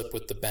to slip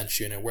with the bench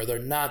unit, where they're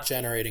not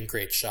generating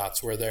great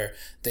shots, where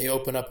they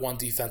open up one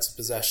defensive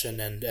possession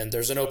and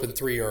there's an open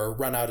three or a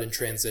run out in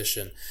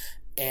transition,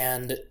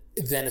 and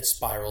then it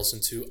spirals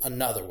into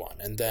another one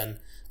and then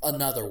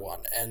another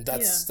one, and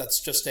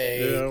that's just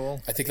I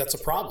think that's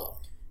a problem.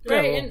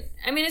 Right, and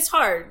I mean, it's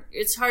hard.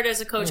 It's hard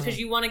as a coach because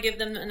you want to give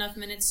them enough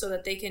minutes so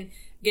that they can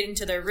get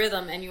into their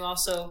rhythm, and you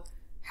also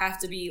have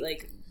to be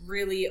like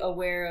really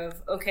aware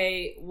of,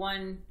 okay,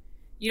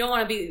 you don't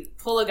want to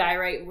pull a guy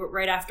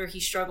right after he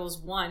struggles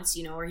once,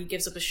 or he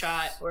gives up a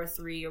shot or a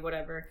three or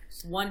whatever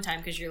one time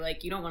because you're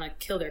like, you don't want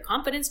to kill their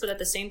confidence, but at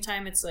the same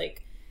time, it's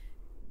like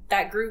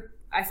that group.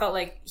 I felt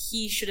like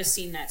he should have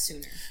seen that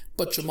sooner.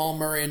 But Jamal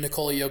Murray and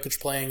Nikola Jokic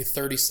playing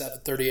 37,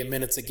 38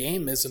 minutes a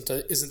game isn't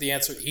the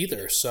answer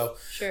either. So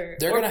sure,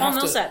 they're or going to Paul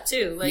have Millsap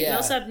too. Like yeah.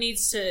 Millsap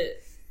needs to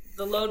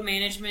the load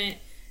management,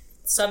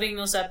 subbing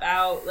Millsap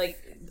out.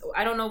 Like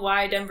I don't know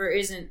why Denver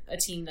isn't a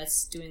team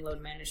that's doing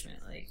load management.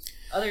 Like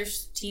other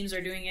teams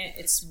are doing it.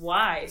 It's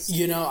wise.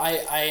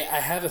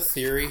 I have a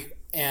theory,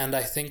 and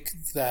I think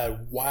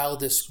that while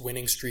this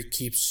winning streak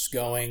keeps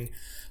going,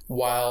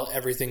 while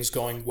everything's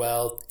going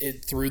well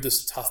through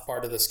this tough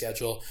part of the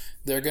schedule,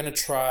 they're going to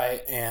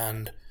try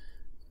and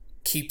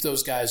keep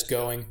those guys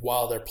going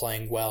while they're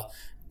playing well.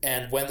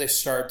 And when they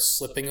start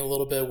slipping a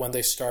little bit, when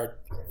they start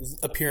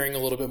appearing a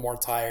little bit more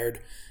tired,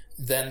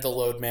 then the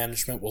load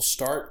management will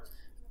start.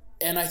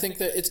 And I think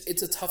that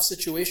it's a tough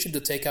situation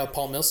to take out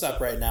Paul Millsap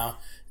right now,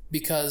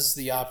 because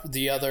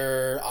the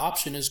other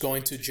option is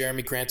going to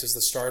Jeremy Grant as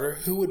the starter,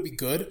 who would be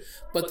good,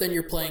 but then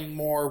you're playing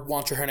more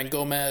Juancho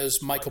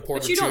Hernangomez, Michael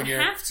Porter Jr. But you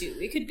don't have to.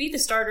 It could be the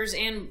starters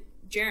and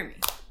Jeremy.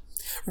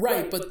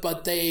 Right,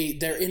 but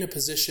they're in a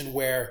position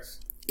where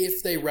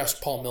if they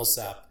rest Paul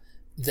Millsap,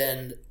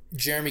 then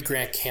Jeremy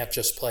Grant can't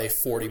just play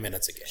 40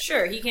 minutes a game.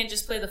 Sure, he can't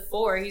just play the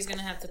 4. He's going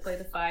to have to play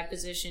the 5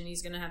 position.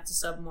 He's going to have to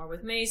sub more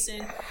with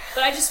Mason.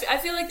 But I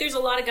feel like there's a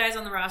lot of guys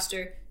on the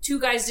roster. 2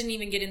 guys didn't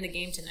even get in the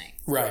game tonight.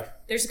 Right.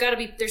 There's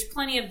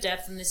plenty of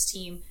depth in this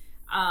team.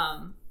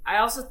 I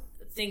also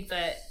think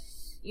that,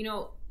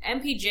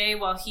 MPJ,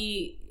 while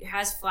he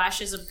has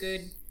flashes of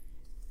good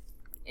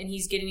and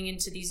he's getting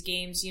into these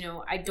games,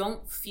 I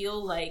don't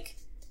feel like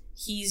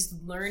he's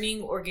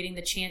learning or getting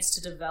the chance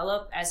to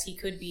develop as he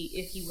could be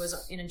if he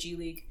was in a G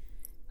League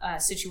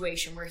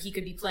situation where he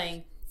could be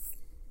playing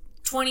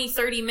 20,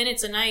 30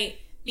 minutes a night,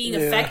 being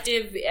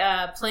effective,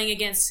 playing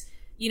against,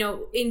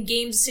 in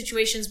game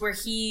situations where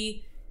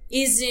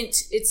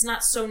it's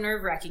not so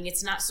nerve-wracking.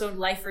 It's not so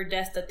life or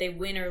death that they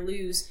win or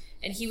lose.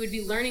 And he would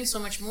be learning so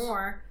much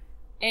more.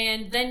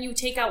 And then you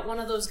take out one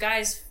of those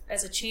guys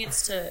as a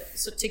chance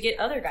to get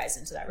other guys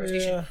into that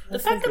rotation. Yeah, the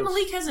fact that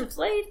Malik hasn't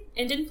played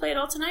and didn't play at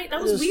all tonight,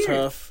 that was weird.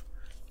 Tough.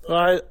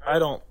 But I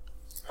don't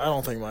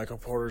think Michael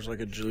Porter's like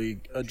a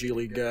G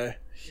League guy.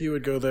 He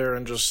would go there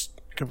and just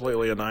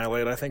completely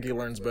annihilate. I think he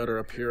learns better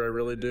up here. I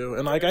really do.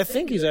 And I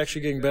think he's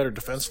actually getting better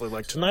defensively.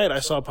 Like tonight, I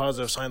saw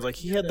positive signs. Like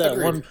he had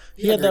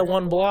that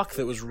one block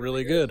that was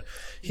really good.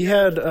 He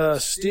had a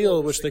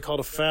steal, which they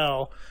called a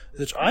foul,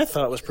 which I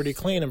thought was pretty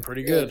clean and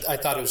pretty good. I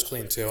thought it was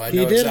clean too.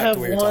 He did have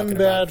one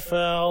bad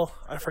foul.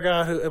 I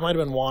forgot who. It might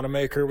have been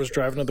Wanamaker was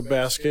driving to the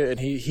basket, and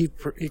he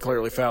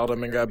clearly fouled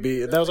him and got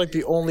beat. That was like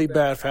the only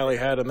bad foul he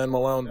had. And then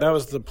Malone, that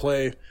was the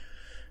play.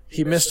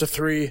 He missed a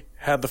 3,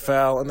 had the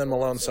foul, and then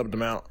Malone subbed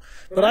him out.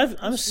 But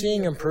I'm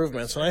seeing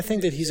improvements, and I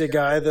think that he's a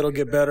guy that'll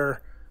get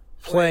better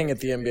playing at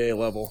the NBA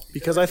level.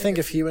 Because I think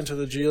if he went to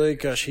the G League,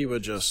 gosh, he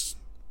would just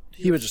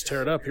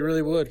tear it up. He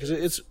really would.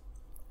 Because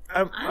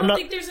I don't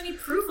think there's any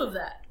proof of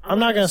that. I'm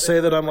not going to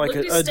say that I'm like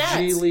Look a at his G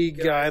stats.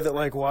 League guy that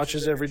like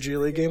watches every G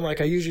League game. Like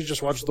I usually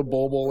just watch the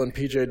Bowl and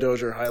PJ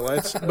Dozier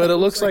highlights. But it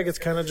looks like it's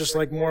kind of just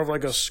like more of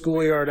like a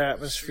schoolyard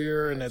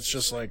atmosphere, and it's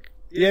just like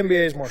the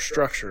NBA is more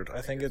structured.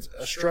 I think it's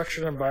a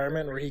structured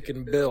environment where he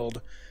can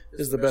build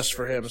is the best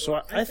for him.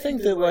 So I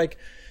think that like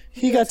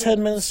he got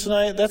 10 minutes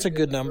tonight. That's a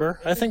good number.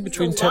 I think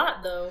between It's a 10.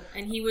 lot, though.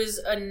 And he was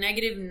a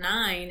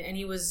 -9, and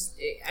he was,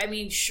 I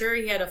mean, sure,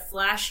 he had a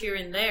flash here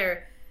and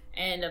there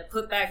and a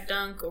putback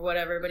dunk or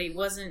whatever, but he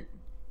wasn't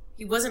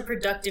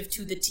productive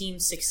to the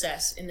team's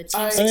success. And the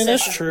team's I mean,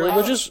 that's success true, was-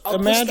 but just I'll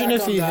imagine push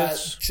if back he on that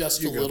hits.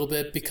 just a little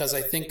bit, because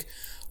I think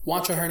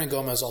Juancho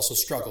Hernangomez also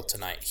struggled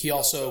tonight. He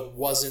also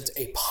wasn't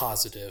a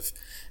positive.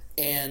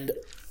 And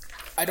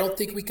I don't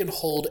think we can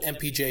hold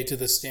MPJ to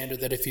the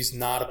standard that if he's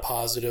not a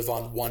positive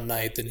on one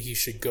night, then he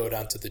should go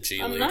down to the G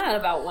League. I'm not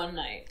about one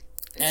night.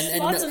 It's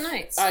lots of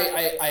nights.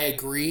 I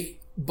agree,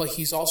 but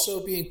he's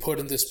also being put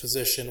in this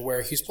position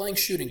where he's playing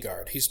shooting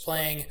guard. He's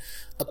playing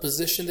a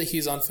position that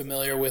he's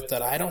unfamiliar with,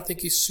 that I don't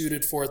think he's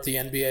suited for at the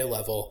NBA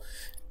level,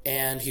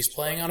 and he's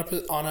playing on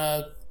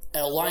a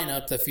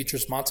lineup that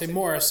features Monte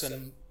Morris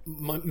and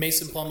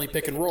Mason Plumlee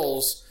pick and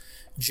rolls,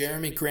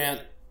 Jeremy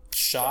Grant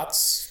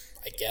shots.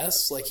 I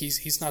guess like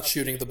he's not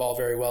shooting the ball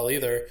very well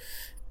either,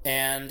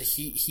 and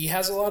he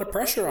has a lot of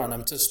pressure on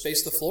him to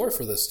space the floor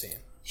for this team.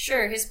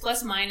 Sure, his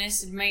plus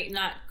minus might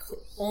not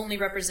only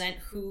represent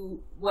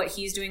what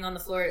he's doing on the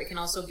floor. It can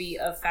also be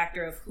a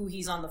factor of who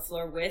he's on the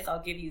floor with.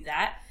 I'll give you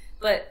that.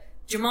 But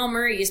Jamal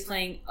Murray is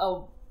playing a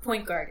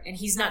point guard, and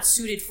he's not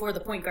suited for the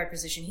point guard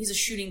position. He's a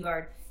shooting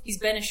guard. He's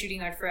been a shooting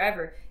guard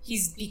forever.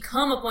 He's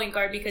become a point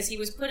guard because he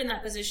was put in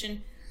that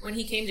position when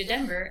he came to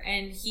Denver,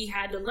 and he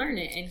had to learn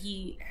it, and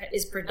he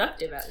is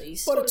productive at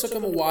least. But it took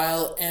him a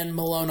while, and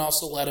Malone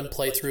also let him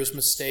play through his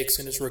mistakes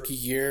in his rookie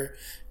year,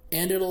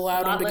 and it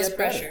allowed him to get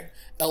better.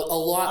 A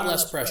lot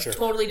less pressure.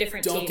 Totally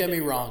different team. Don't get me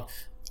wrong.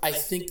 I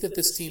think that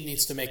this team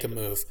needs to make a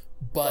move,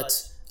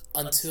 but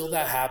until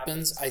that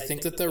happens, I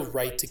think that they're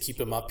right to keep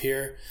him up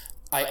here.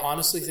 I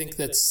honestly think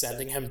that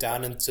sending him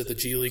down into the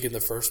G League in the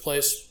first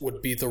place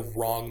would be the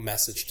wrong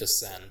message to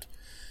send.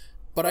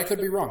 But I could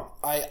be wrong.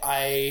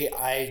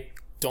 I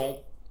don't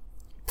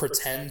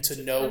pretend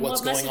to know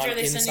what's going on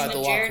inside the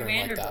locker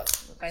room like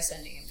that. By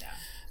sending him down.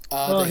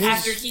 Well,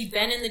 After he'd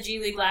been in the G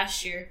League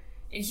last year,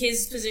 and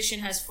his position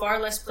has far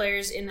less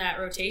players in that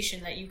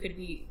rotation that you could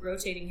be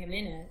rotating him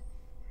in at.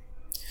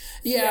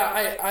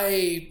 Yeah,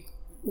 I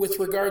with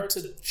regard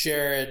to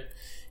Jared,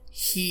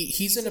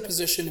 he's in a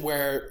position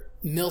where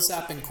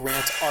Millsap and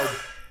Grant are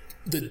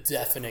the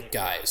definite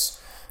guys.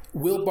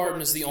 Will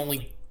Barton is the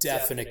only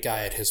definite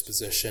guy at his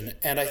position,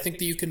 and I think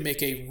that you can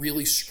make a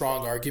really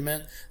strong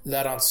argument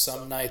that on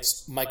some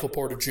nights Michael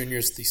Porter Jr.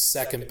 is the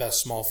second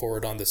best small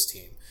forward on this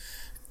team,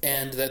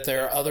 and that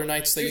there are other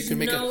nights that you can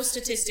make no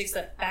statistics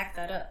that back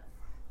that up.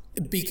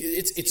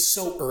 It's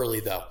so early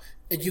though,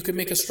 and you can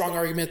make a strong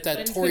argument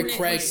that Torrey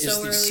Craig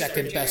is the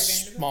second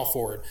best small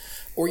forward,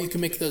 or you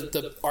can make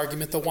the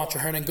argument that Juancho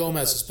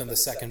Hernangomez has been the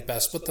second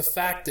best. But the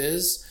fact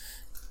is,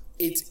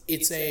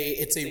 it's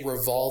a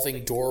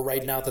revolving door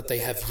right now that they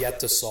have yet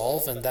to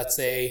solve, and that's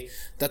a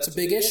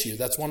big issue.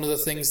 That's one of the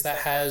things that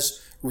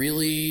has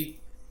really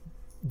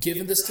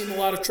given this team a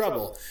lot of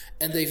trouble,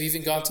 and they've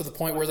even gone to the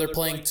point where they're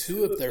playing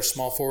two of their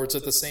small forwards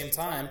at the same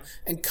time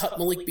and cut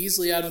Malik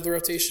Beasley out of the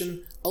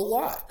rotation a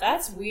lot.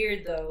 That's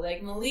weird though.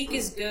 Like, Malik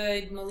is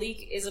good.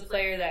 Malik is a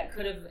player that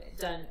could have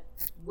done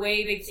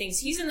way big things.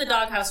 He's in the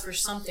doghouse for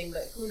something,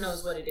 but who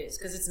knows what it is,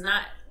 because it's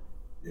not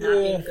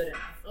being good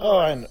enough. Oh,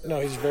 I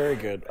know. He's very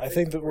good. I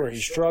think that where he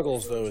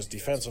struggles, though, is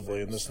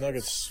defensively, and this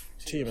Nuggets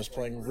team is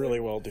playing really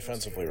well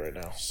defensively right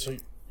now. So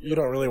you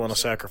don't really want to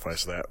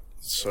sacrifice that.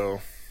 So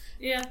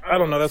Yeah. I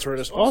don't know. That's where it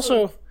is.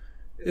 Also,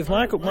 if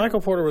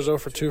Michael Porter was 0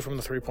 for 2 from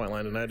the three-point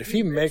line tonight, if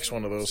he makes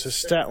one of those, his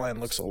stat line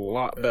looks a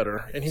lot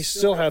better, and he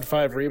still had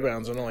 5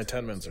 rebounds and only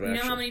 10 minutes of action.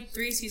 You know how many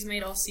threes he's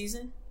made all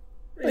season?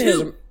 He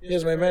hasn't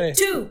made many.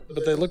 2.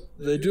 But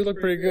they do look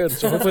pretty good.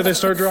 So hopefully they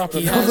start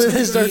dropping. He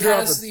has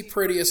the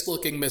prettiest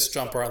looking missed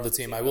jumper on the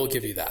team. I will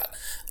give you that.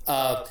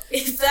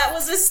 If that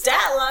was a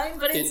stat line,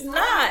 but it's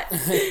not.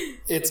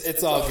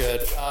 It's all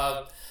good.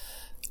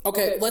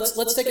 Okay,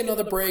 let's take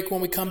another break.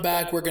 When we come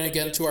back, we're going to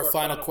get into our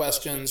final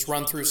questions,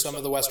 run through some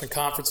of the Western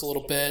Conference a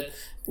little bit.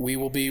 We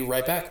will be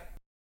right back.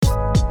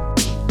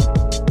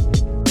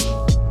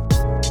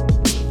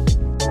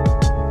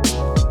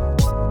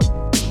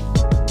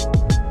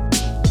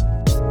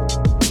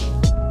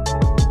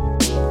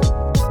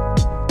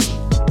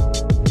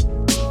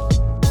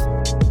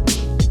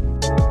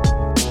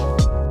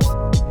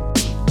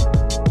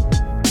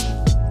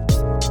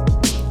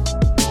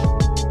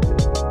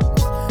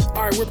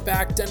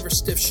 Denver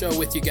Stiff Show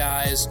with you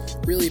guys.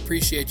 Really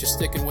appreciate you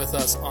sticking with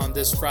us on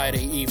this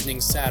Friday evening,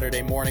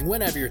 Saturday morning,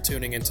 whenever you're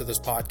tuning into this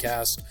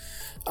podcast.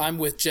 I'm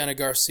with Jenna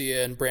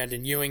Garcia and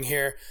Brandon Ewing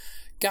here.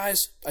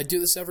 Guys, I do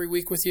this every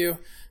week with you.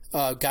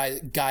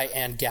 Guy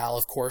and gal,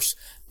 of course.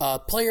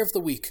 Player of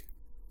the week.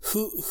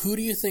 Who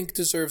do you think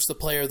deserves the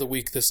player of the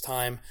week this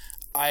time?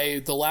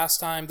 The last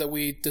time that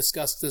we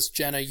discussed this,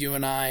 Jenna, you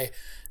and I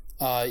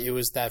It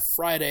was that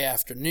Friday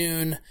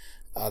afternoon.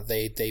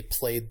 They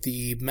played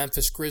the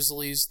Memphis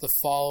Grizzlies the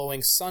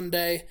following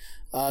Sunday.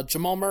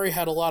 Jamal Murray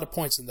had a lot of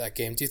points in that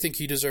game. Do you think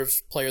he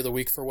deserves Player of the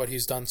Week for what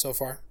he's done so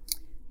far?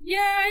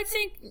 Yeah, I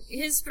think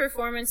his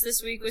performance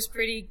this week was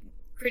pretty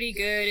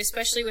good,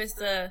 especially with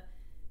the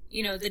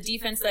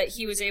defense that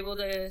he was able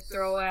to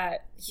throw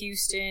at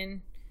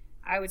Houston.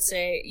 I would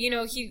say, he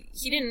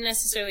didn't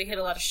necessarily hit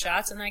a lot of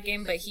shots in that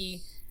game, but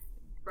he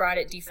brought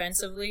it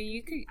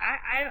defensively.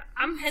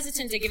 I'm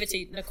hesitant to give it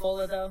to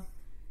Nikola though.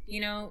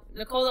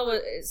 Nikola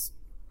is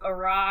a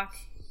rock.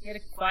 He had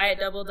a quiet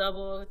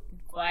double-double,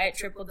 quiet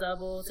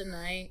triple-double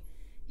tonight.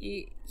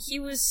 He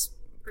was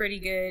pretty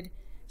good.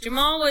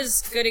 Jamal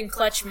was good in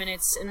clutch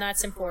minutes, and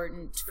that's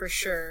important for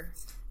sure.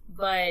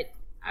 But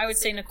I would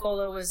say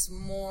Nikola was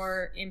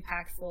more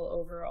impactful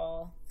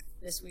overall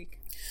this week.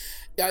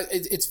 Yeah,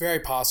 it's very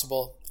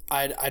possible.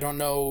 I don't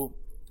know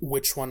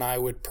which one I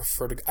would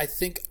prefer to. I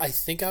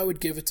think I would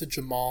give it to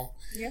Jamal.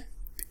 Yeah.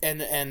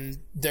 And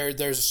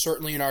there's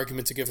certainly an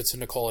argument to give it to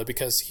Nikola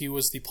because he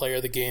was the player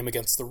of the game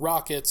against the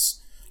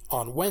Rockets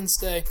on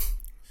Wednesday.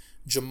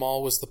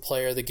 Jamal was the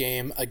player of the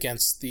game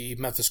against the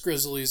Memphis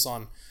Grizzlies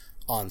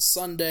on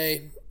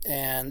Sunday,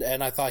 and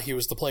I thought he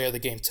was the player of the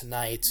game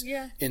tonight.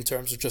 Yeah. In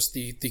terms of just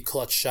the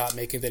clutch shot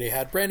making that he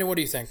had. Brandon, what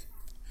do you think?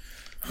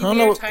 I don't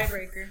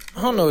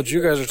know what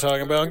you guys are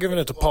talking about. I'm giving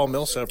it to Paul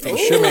Millsap for the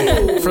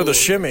shimmy. For the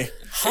shimmy.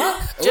 Huh?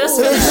 Just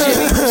for the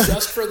shimmy.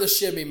 Just for the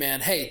shimmy,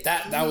 man. Hey,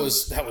 that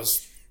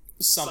was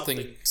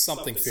something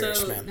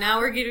fierce, so man. Now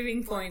we're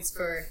giving points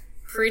for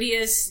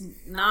prettiest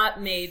not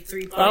made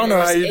 3-pointers. I don't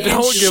know how you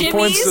don't give shimmies.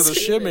 points to the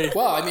shimmy.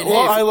 Well, I mean,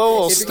 well, I love a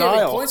little if you're giving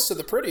style. points to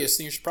the prettiest,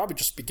 then you should probably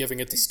just be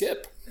giving it to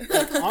Skip.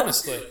 Like,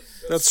 honestly.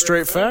 That's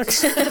straight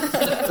facts.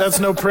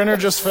 That's no printer,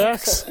 just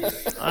facts.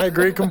 I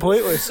agree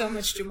completely. So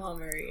much Jamal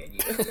Murray in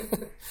you.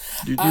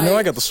 You know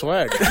I got the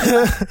swag.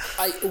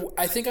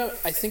 I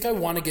think I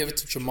want to give it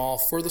to Jamal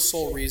for the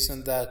sole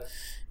reason that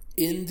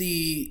in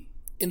the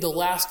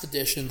last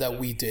edition that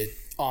we did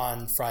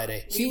on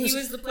Friday, he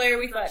was the player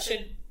we thought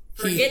should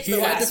forget he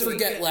had to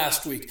forget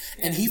last week,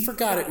 and he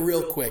forgot it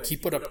real quick. He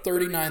put up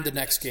 39 the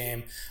next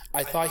game.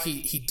 I thought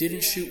he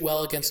didn't shoot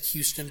well against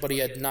Houston, but he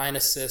had 9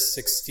 assists,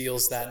 6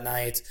 steals that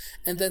night.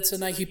 And then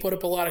tonight he put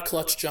up a lot of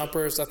clutch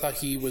jumpers. I thought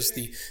he was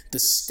the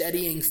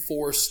steadying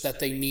force that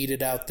they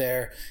needed out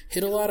there.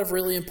 Hit a lot of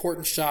really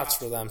important shots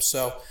for them.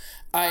 So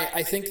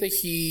I think that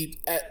he,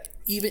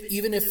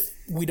 even if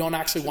we don't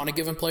actually want to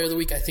give him Player of the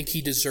Week, I think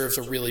he deserves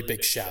a really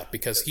big shout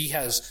because he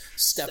has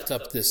stepped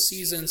up this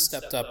season,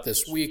 stepped up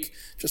this week,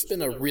 just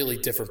been a really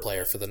different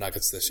player for the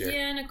Nuggets this year.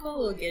 Yeah, Nicole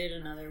will get it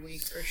another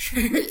week for sure.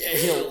 He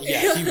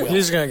will.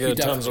 He's going to get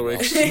it tons of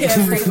weeks.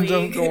 Every week.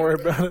 Don't worry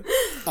about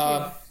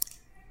it.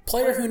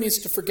 Player who needs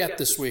to forget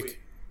this week?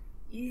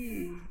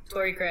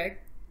 Torrey Craig.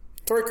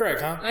 Torrey Craig,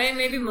 huh?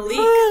 Maybe Malik.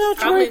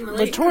 But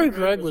Malik. Torrey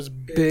Craig was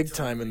big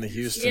time in the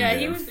Houston game. Yeah,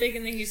 he was big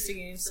in the Houston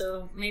game,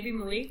 so maybe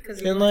Malik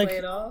because he And didn't play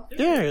at all.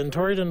 Yeah, and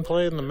Torrey didn't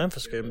play in the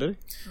Memphis game, did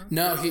he?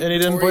 No, And he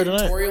didn't play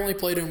tonight. Torrey only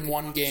played in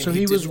one game. So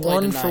he was didn't play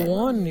 1 for tonight.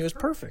 1. He was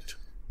perfect.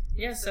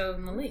 Yeah, so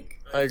Malik.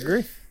 I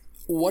agree.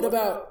 What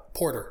about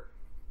Porter?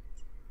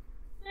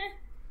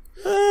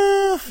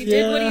 He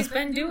did what he's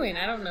been doing.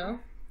 I don't know.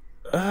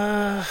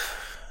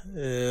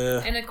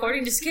 Yeah. And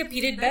according to Skip, he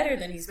did better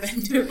than he's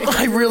been doing.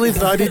 I really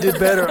thought he did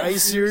better. I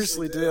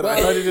seriously did.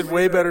 I thought he did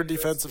way better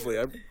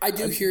defensively. I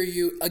do hear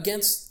you.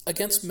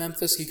 Against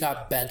Memphis, he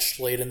got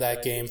benched late in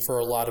that game for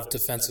a lot of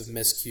defensive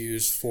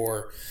miscues,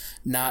 for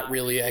not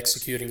really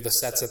executing the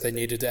sets that they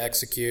needed to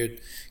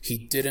execute. He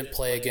didn't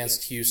play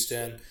against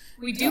Houston.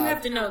 We do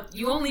have to note,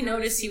 you only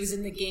noticed he was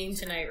in the game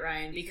tonight,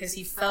 Ryan, because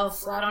he fell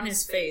flat on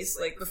his face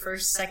like the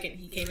first second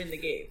he came in the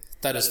game.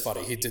 That is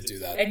funny. He did do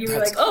that. And you were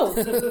like, oh,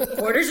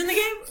 Porter's in the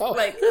game? Oh.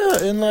 Like,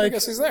 Yeah, and I like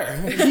guess he's there.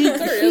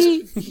 There he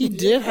is. he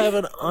did have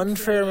an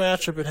unfair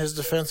matchup in his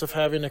defense of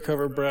having to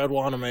cover Brad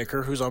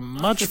Wanamaker, who's a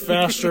much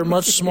faster,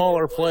 much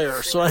smaller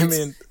player. So I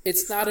mean,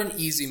 It's not an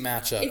easy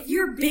matchup. if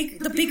you're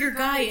the bigger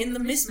guy in the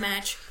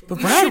mismatch, but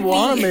you Brad should be-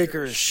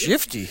 Wanamaker is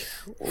shifty.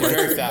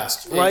 Very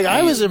fast. Like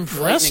I was He's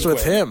impressed lightning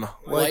with quick. him.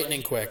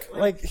 Lightning quick.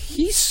 Like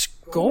he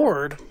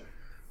scored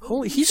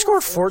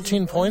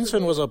 14 points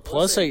and was a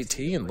plus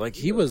 18. Like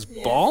he was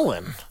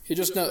balling.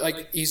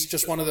 He's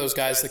just one of those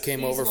guys that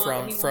came over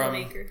from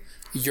Wanamaker.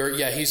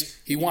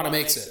 he wanna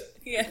makes it.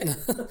 Yeah.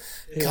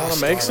 He kind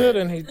of makes it,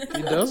 and he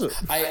does it.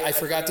 I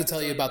forgot to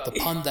tell you about the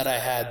pun that I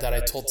had that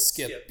I told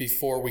Skip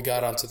before we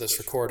got onto this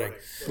recording.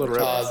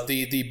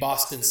 The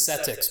Boston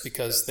Celtics,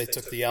 because they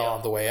took the L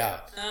on the way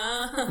out.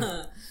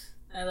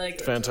 I like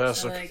it.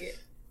 Fantastic. I like it.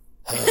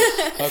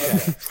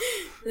 Okay.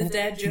 The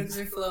dad jokes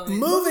are flowing.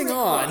 Moving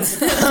on.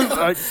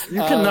 You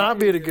cannot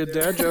beat a good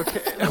dad joke.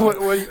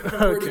 Pretty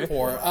Okay.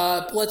 poor.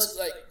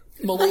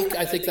 Malik,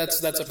 I think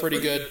that's a pretty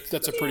good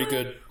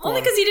Only one.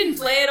 because he didn't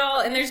play at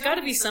all, and there's got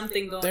to be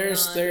something going on.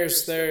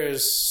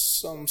 There's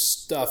some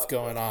stuff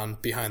going on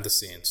behind the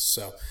scenes.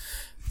 So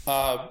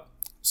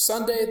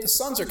Sunday, the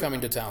Suns are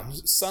coming to town.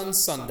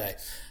 Sunday.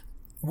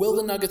 Will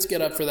the Nuggets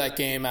get up for that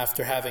game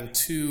after having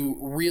two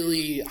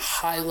really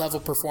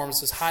high-level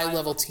performances,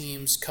 high-level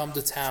teams come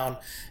to town,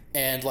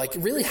 and like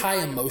really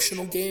high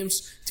emotional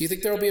games? Do you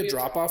think there will be a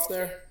drop-off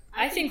there?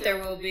 I think there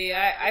will be.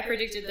 I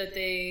predicted that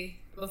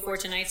before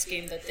tonight's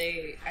game,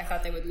 I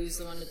thought they would lose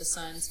the one to the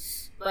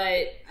Suns.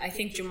 But I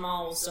think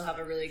Jamal will still have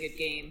a really good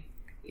game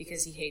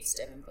because he hates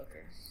Devin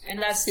Booker.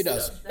 And he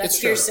does. That's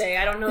hearsay.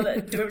 I don't know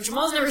that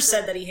Jamal's never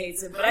said that he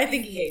hates it, but I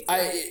think he hates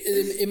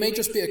it. It may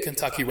just be a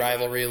Kentucky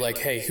rivalry, like,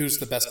 hey, who's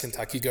the best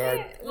Kentucky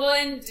guard? Well,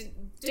 and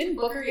didn't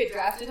Booker get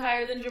drafted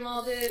higher than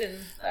Jamal did, and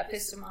that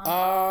pissed him off?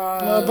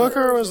 No,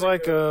 Booker was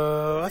like,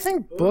 I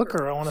think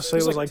Booker, I want to say,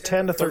 was like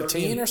 10 to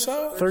 13 or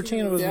so?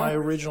 13 was my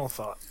original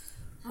thought.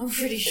 I'm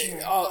pretty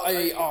sure.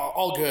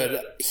 All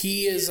good.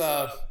 He is,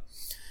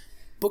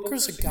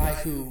 Booker's a guy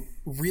who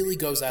really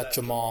goes at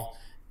Jamal,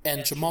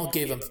 and Jamal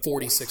gave him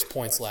 46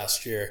 points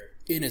last year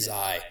in his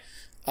eye.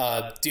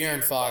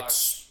 De'Aaron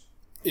Fox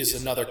is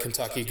another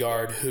Kentucky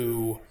guard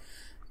who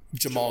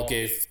Jamal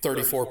gave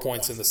 34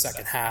 points in the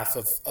second half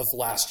of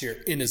last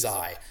year in his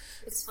eye.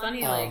 It's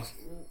funny,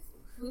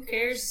 who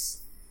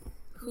cares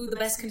who the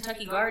best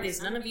Kentucky guard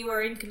is? None of you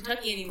are in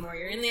Kentucky anymore.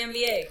 You're in the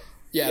NBA.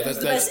 Yeah, that's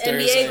the best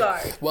NBA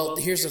guard. Well,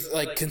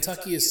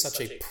 Kentucky is such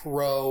a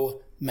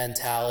pro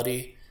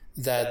mentality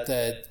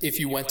that if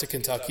you went to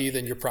Kentucky,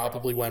 then you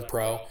probably went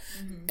pro.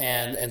 Mm-hmm.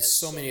 And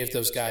so many of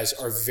those guys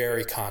are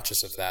very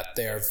conscious of that.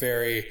 They are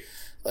very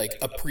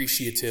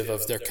appreciative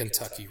of their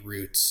Kentucky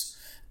roots.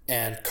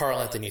 And Karl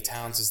Anthony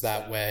Towns is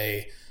that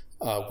way.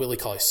 Willie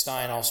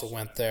Cauley-Stein also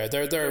went there.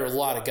 There are a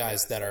lot of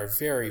guys that are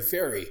very,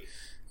 very,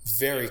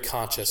 very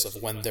conscious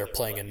of when they're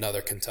playing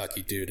another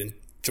Kentucky dude. And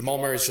Jamal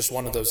Murray is just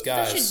one of those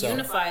guys. They should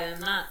unify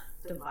them, not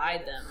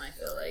divide them. I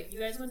feel like you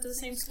guys went to the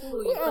same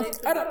school.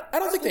 I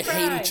don't think they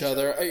hate each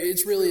other.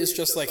 It's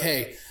just like,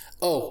 hey,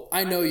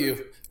 I know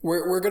you.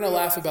 We're gonna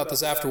laugh about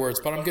this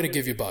afterwards, but I'm gonna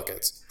give you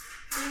buckets.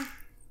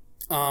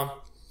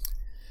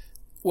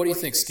 What do you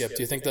think, Skip?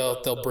 Do you think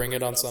they'll bring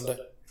it on Sunday?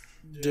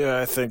 Yeah,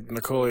 I think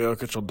Nikola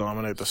Jokic will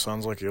dominate the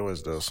Suns like he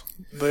always does.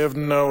 They have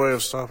no way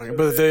of stopping it,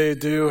 but they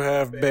do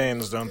have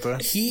Baines, don't they?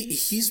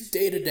 He's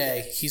day to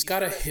day. He's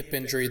got a hip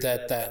injury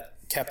that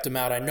kept him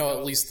out. I know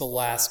at least the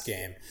last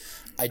game.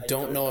 I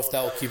don't know if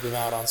that will keep him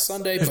out on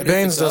Sunday. If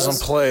Baines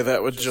doesn't play,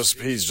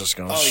 he's just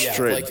going to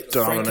straight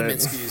dominate. Frank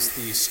Kaminsky is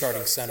the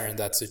starting center in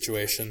that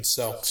situation.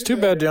 So it's too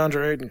bad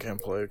DeAndre Ayton can't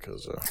play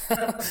because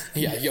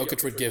yeah,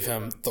 Jokic would give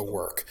him the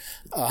work.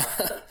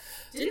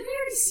 Didn't we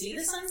already see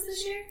the Suns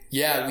this year?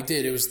 Yeah, we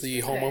did. It was the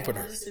home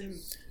opener.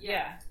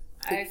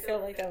 I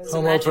felt like I was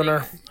home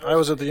opener. I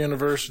was at the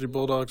University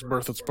Bulldogs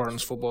Berthoud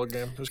Spartans football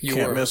game. It was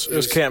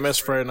can't miss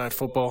Friday night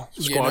football.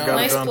 Squad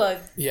got it done. Plug.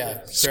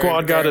 Yeah,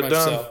 squad got it done.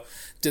 So.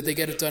 Did they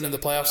get it done in the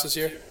playoffs this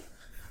year?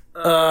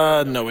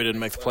 No, we didn't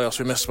make the playoffs.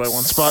 We missed by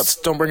one spot.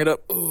 Don't bring it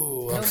up.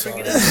 Ooh, I'm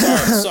sorry.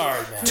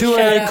 Sorry, man.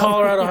 2A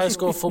Colorado High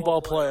School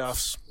football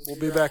playoffs. We'll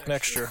be back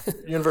next year.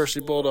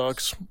 University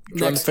Bulldogs.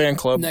 Join the fan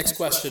club. Next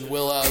question. You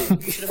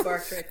should have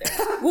barked right there.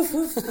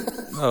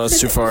 Oh, that's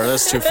too far.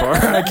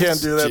 I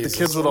can't do that. Jesus. The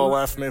kids would all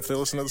laugh at me if they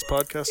listen to this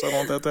podcast. I don't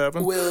want that to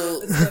happen.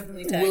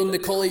 Will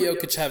Nikola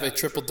Jokic have a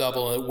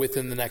triple-double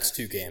within the next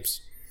two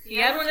games? He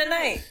had one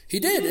tonight. He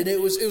did, and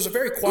it was a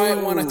very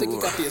quiet one. I think he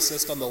got the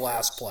assist on the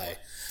last play.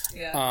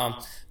 Yeah.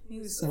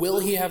 Will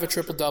he have a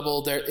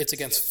triple-double? It's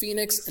against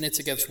Phoenix, and it's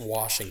against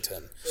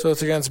Washington. So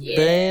it's against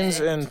Baines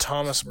and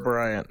Thomas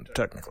Bryant,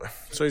 technically.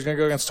 So he's going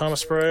to go against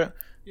Thomas Bryant.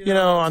 You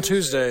know, on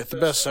Tuesday, the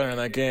best center in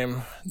that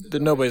game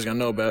that nobody's going to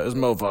know about is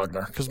Mo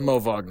Wagner, because Mo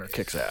Wagner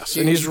kicks ass.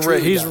 And he's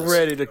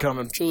ready to come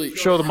and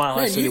show the Mile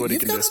High City what he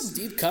can do. You've got some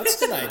deep cuts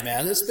tonight,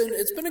 man. It's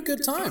been a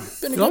good time.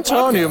 I'm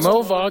telling you,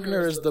 Mo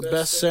Wagner is the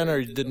best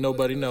center that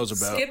nobody knows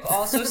about. Skip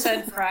also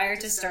said prior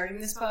to starting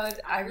this pod,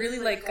 I really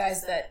like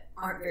guys that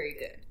aren't very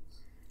good.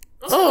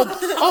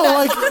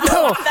 I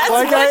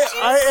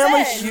am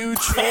a huge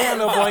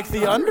fan of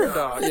the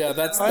underdog. Yeah,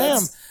 I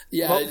am.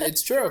 Yeah,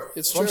 it's true.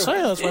 It's true. I'm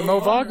saying that's why Mo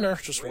Wagner.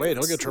 Just wait,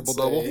 he'll get triple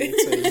double.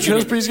 He's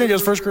gonna get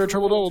his first carear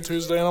triple double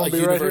Tuesday, and I'll be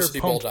right here.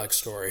 University Bulldog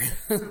story.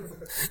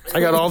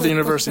 I got all the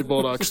University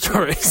Bulldog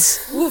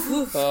stories.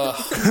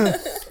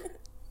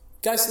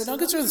 Guys, the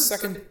Nuggets are the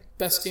second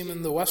best team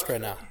in the West right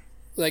now.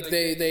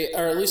 They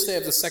or at least they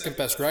have the second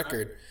best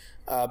record.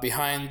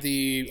 Behind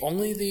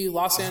only the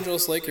Los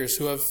Angeles Lakers,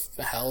 who have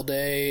held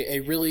a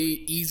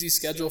really easy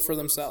schedule for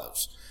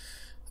themselves.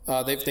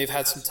 They've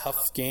had some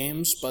tough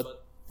games, but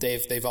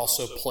they've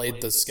also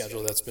played the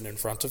schedule that's been in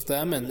front of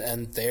them,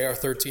 and they are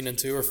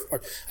 13-2,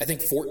 or I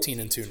think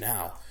 14-2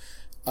 now.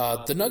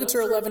 The Nuggets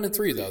are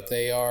 11-3 though.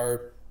 They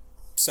are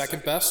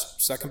second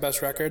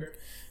best record.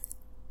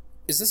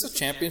 Is this a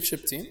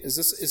championship team? Is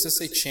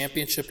this a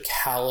championship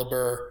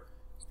caliber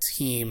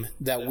team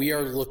that we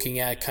are looking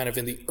at kind of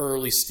in the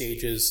early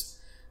stages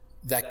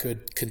that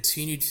could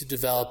continue to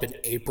develop in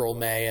April,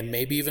 May, and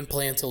maybe even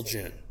play until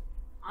June?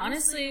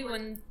 Honestly,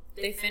 when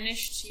they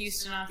finished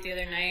Houston off the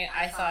other night,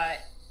 I thought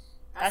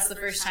that's the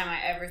first time I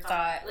ever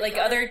thought,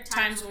 other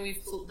times when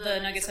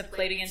the Nuggets have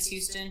played against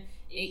Houston,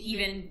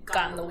 even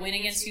gotten the win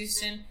against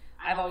Houston,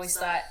 I've always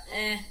thought,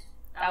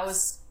 that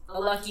was a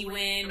lucky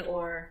win,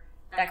 or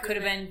that could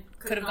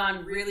have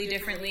gone really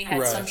differently had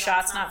Right. some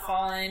shots not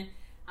fallen.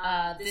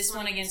 This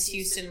one against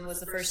Houston was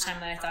the first time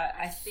that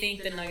I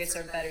think the Nuggets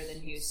are better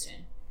than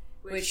Houston,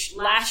 which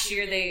last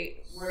year they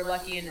were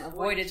lucky and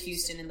avoided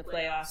Houston in the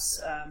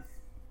playoffs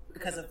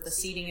because of the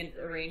seating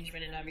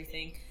arrangement and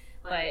everything.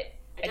 But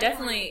I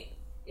definitely,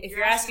 if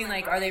you're asking,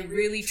 like, are they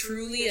really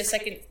truly a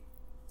second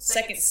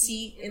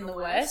seat in the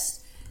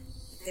West?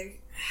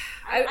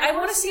 I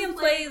want to see them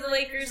play the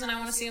Lakers, and I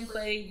want to see them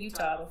play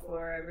Utah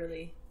before I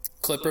really...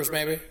 Clippers,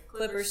 maybe?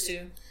 Clippers,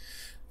 too.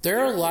 There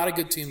are a lot of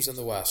good teams in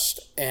the West,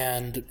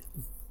 and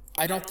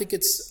I don't think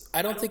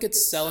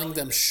it's selling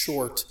them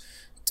short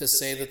to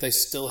say that they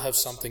still have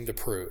something to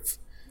prove,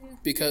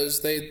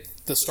 because the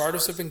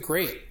starters have been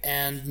great,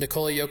 and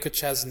Nikola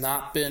Jokic has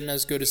not been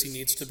as good as he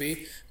needs to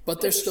be,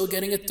 but they're still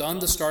getting it done.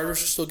 The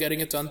starters are still getting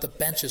it done. The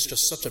bench is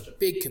just such a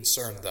big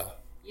concern, though.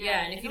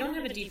 Yeah, and if you don't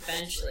have a deep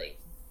bench, like,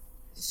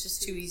 it's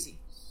just too easy.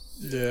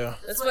 Yeah.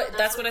 That's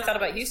what I thought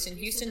about Houston.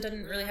 Houston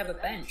didn't really have a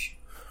bench.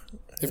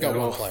 They've got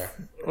one player.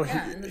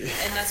 Yeah, and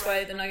that's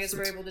why the Nuggets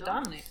were able to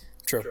dominate.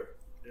 True.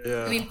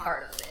 Yeah. I mean,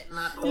 part of it,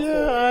 not the whole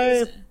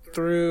Yeah, season.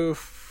 through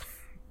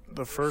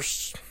the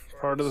first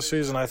part of the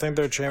season, I think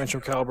they're a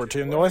championship caliber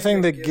team. The only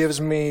thing that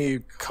gives me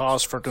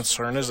cause for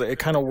concern is that it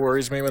kind of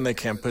worries me when they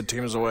can't put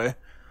teams away.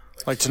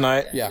 Like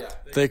tonight, Yeah.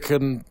 they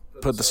couldn't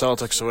put the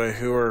Celtics away,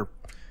 who are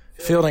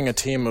fielding a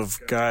team of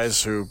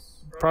guys who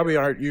probably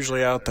aren't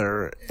usually out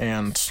there,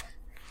 and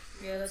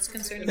That's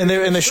concerning. And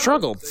they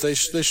struggled. They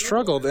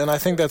struggled, and I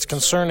think that's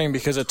concerning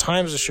because at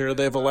times this year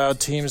they've allowed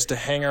teams to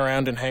hang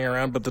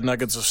around, but the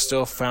Nuggets have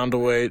still found a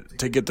way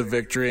to get the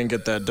victory and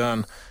get that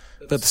done.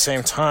 But at the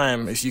same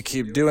time, if you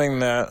keep doing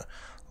that,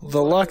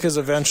 the luck is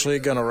eventually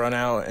going to run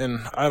out, and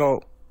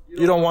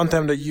you don't want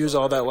them to use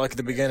all that luck at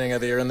the beginning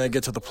of the year, and they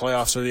get to the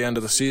playoffs or the end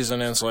of the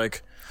season, and it's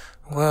like,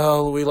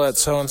 well, we let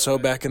so-and-so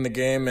back in the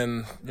game,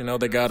 and,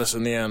 they got us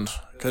in the end.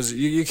 Because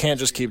you can't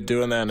just keep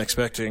doing that and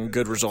expecting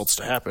good results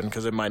to happen,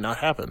 because it might not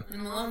happen.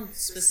 And Malone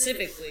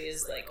specifically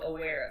is,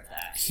 aware of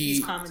that. He's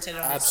He's commented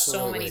on it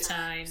so many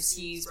times.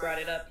 He's brought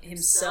it up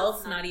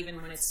himself, not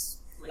even when it's,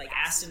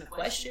 asked in a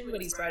question,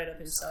 but he's brought it up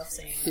himself,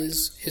 saying,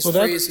 His Well,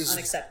 phrase is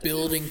unacceptable.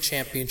 building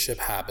championship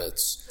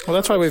habits. Well,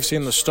 that's why we've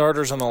seen the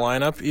starters on the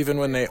lineup, even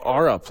when they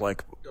are up,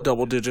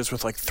 double digits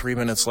with 3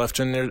 minutes left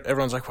in there.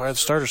 Everyone's like, why are the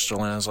starters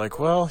still in? It's like,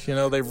 well,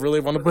 they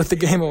really want to put the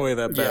game away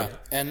that bad.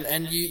 Yeah,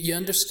 and you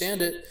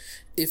understand it.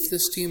 If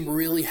this team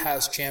really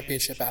has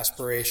championship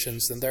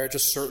aspirations, then there are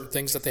just certain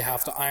things that they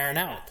have to iron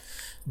out.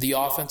 The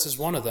offense is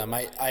one of them.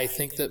 I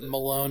think that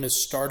Malone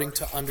is starting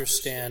to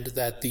understand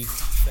that the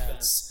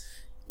defense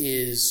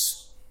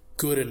is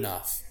good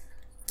enough,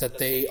 that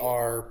they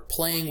are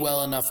playing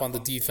well enough on the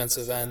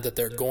defensive end that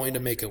they're going to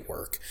make it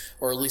work.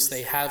 Or at least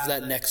they have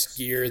that next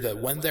gear that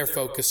when they're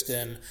focused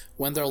in,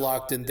 when they're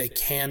locked in, they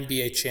can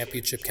be a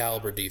championship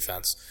caliber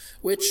defense.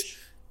 Which,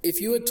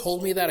 if you had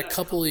told me that a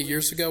couple of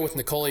years ago with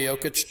Nikola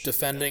Jokic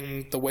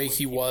defending the way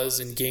he was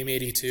in Game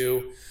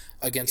 82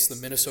 against the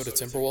Minnesota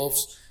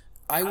Timberwolves,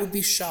 I would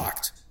be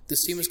shocked.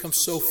 This team has come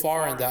so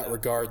far in that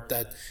regard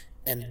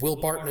and Will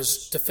Barton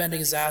is defending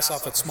his ass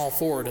off at small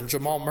forward, and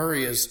Jamal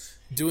Murray is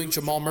doing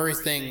Jamal Murray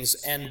things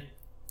and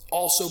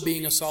also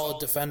being a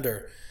solid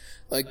defender.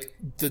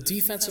 The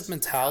defensive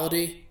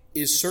mentality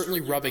is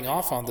certainly rubbing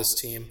off on this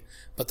team,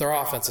 but their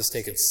offense has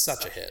taken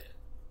such a hit.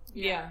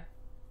 Yeah.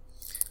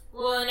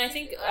 Well, and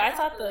I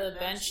thought the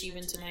bench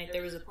even tonight,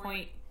 there was a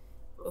point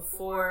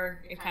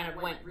before it kind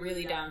of went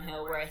really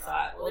downhill where I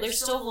thought, well, they're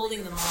still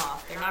holding them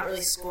off. They're not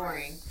really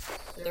scoring,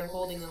 but they're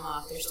holding them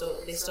off. They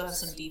still have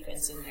some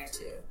defense in there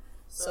too.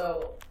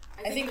 So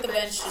I think the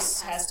bench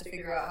just has to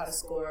figure out how to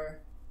score.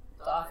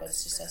 The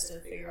offense just has to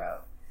figure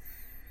out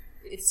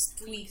its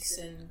tweaks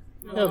and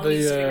needs to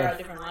figure out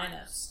different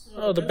lineups.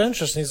 Oh, the bench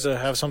just needs to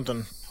have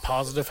something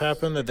positive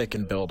happen that they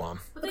can build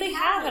on. But they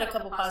have had a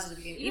couple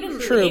positive games. Even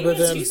True, against but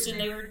then Houston,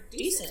 they were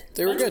decent.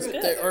 They were Bench good,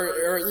 was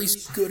or at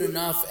least good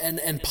enough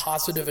and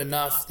positive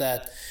enough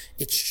that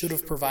it should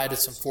have provided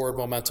some forward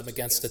momentum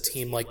against a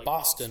team like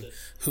Boston,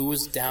 who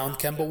was down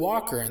Kemba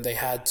Walker, and they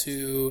had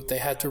to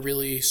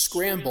really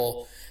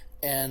scramble,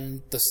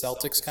 and the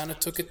Celtics kind of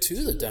took it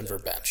to the Denver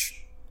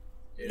bench.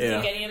 Do you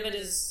think any of it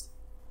is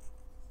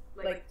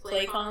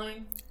play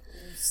calling?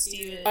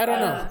 Steven, I don't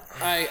know.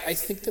 I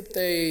think that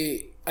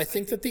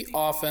the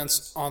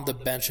offense on the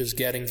bench is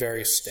getting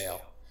very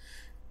stale.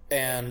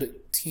 And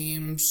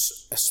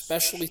teams,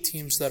 especially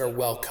teams that are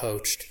well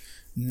coached,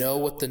 know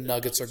what the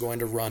Nuggets are going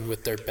to run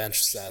with their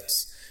bench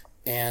sets.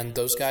 And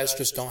those guys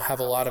just don't have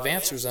a lot of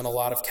answers and a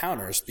lot of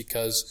counters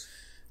because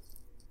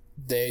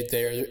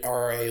there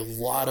are a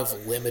lot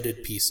of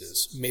limited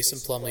pieces. Mason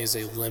Plumlee is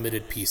a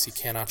limited piece. He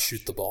cannot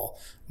shoot the ball.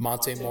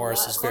 Monte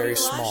Morris is very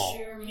small. Last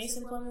year,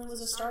 Mason Plumlee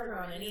was a starter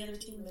on any other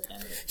team but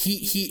Denver.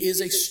 He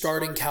is a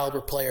starting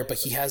caliber player, but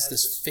he has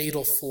this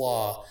fatal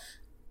flaw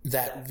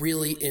that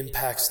really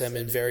impacts them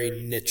in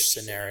very niche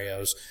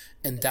scenarios,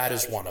 and that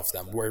is one of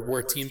them,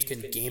 where teams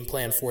can game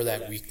plan for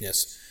that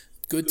weakness.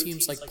 Good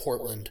teams like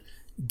Portland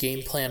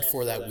game plan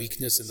for that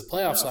weakness in the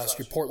playoffs last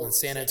year, Portland,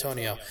 San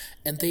Antonio,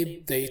 and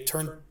they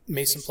turned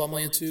Mason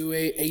Plumlee into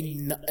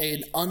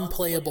an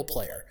unplayable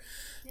player.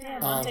 Yeah,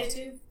 Monte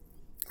too.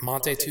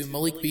 Monte too.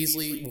 Malik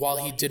Beasley, while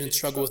he didn't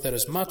struggle with it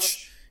as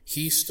much,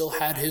 he still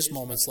had his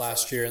moments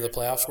last year in the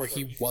playoffs where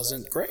he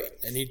wasn't great.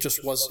 And he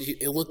just was,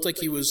 it looked like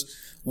he was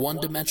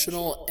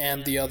one-dimensional,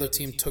 and the other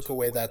team took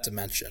away that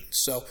dimension.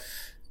 So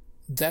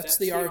that's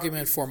the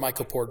argument for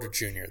Michael Porter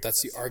Jr.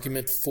 That's the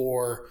argument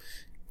for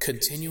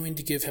continuing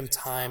to give him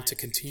time, to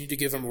continue to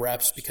give him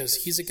reps,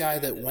 because he's a guy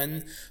that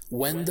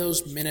when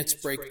those minutes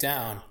break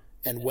down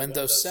and when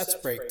those sets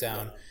break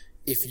down,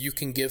 if you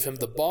can give him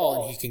the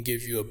ball and he can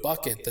give you a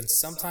bucket, then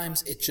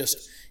sometimes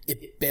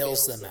it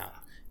bails them out.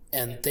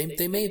 And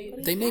they may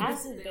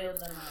hasn't bailed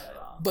them out at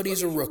all. But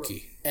he's a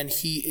rookie, and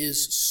he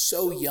is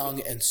so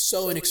young and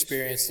so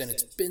inexperienced, and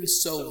it's been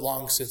so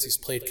long since he's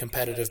played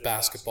competitive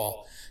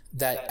basketball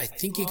that I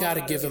think you got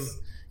to give him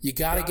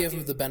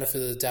the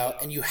benefit of the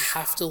doubt, and you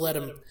have to let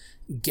him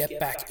get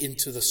back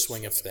into the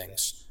swing of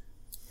things,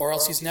 or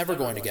else he's never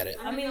going to get it.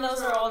 I mean, those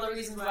are all the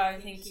reasons why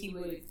I think he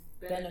would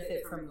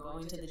benefit from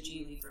going to the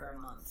G League for a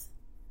month.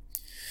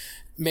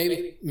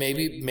 Maybe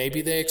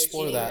they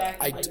explore that.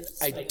 I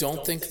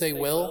don't think they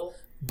will,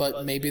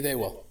 but maybe they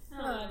will.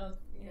 I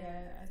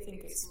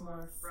think it's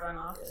more front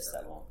office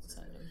that won't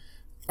send him.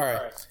 All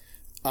right.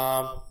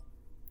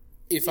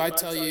 If I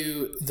tell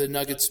you the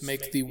Nuggets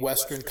make the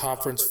Western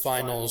Conference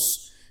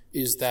Finals,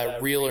 is that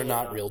real or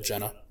not real,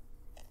 Jenna?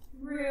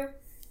 Real.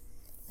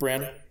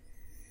 Brandon?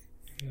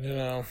 You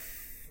know,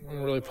 I'm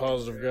a really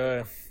positive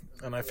guy,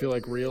 and I feel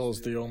like real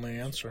is the only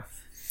answer.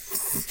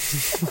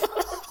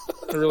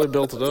 I really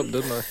built it up,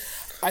 didn't I?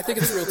 I think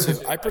it's real,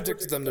 too. I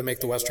predicted them to make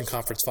the Western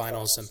Conference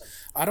Finals, and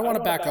I don't want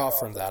to back off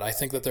from that. I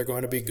think that they're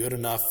going to be good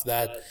enough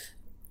that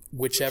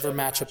whichever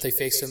matchup they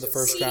face in the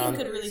first round,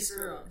 could really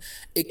screw them.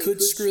 It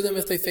could screw them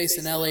if they face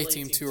an LA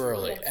team too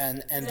early,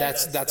 and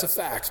that's a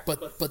fact.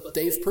 But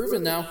they've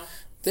proven now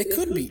they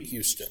could beat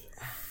Houston.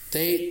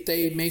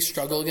 They may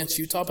struggle against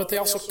Utah, but they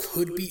also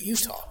could beat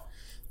Utah.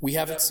 We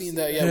haven't seen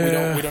that yet.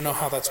 Yeah. We don't know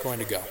how that's going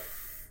to go.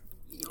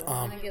 You don't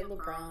want to get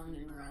LeBron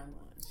in round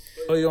one.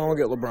 Oh, you won't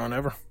get LeBron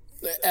ever.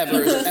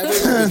 Ever is a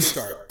good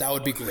start. That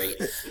would be great.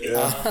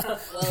 Well,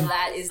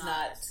 that is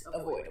not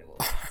avoidable.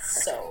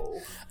 So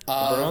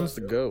LeBron's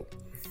the GOAT.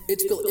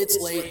 It's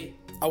late.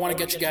 I want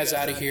to get you guys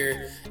out of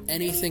here.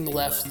 Anything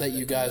left that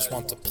you guys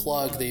want to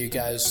plug, that you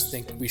guys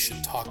think we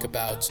should talk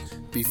about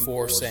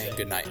before saying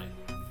goodnight?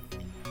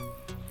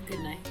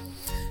 good night.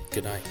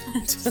 Good night.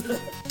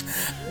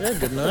 Yeah,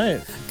 good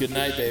night. Good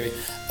night, baby.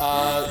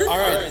 All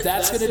right,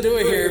 that's going to do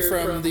it here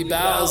from the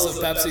bowels of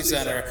Pepsi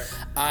Center.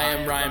 I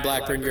am Ryan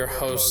Blackburn, your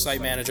host,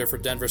 site manager for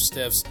Denver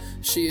Stiffs.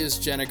 She is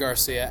Jenna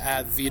Garcia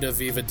at Vita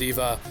Viva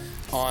Diva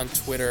on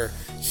Twitter.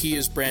 He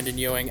is Brandon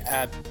Ewing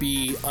at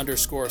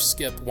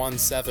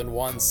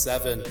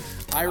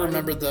B_skip1717. I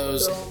remember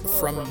those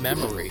from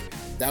memory.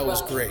 That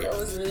was great.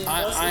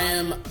 I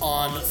am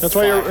on. That's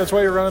why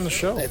you're running the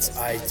show. That's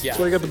why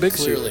you got the big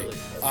clearly. suit.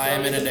 I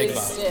am an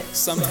enigma.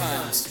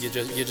 Sometimes you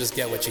just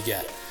get what you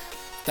get.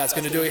 That's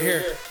going to do it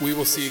here. We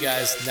will see you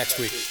guys next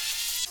week.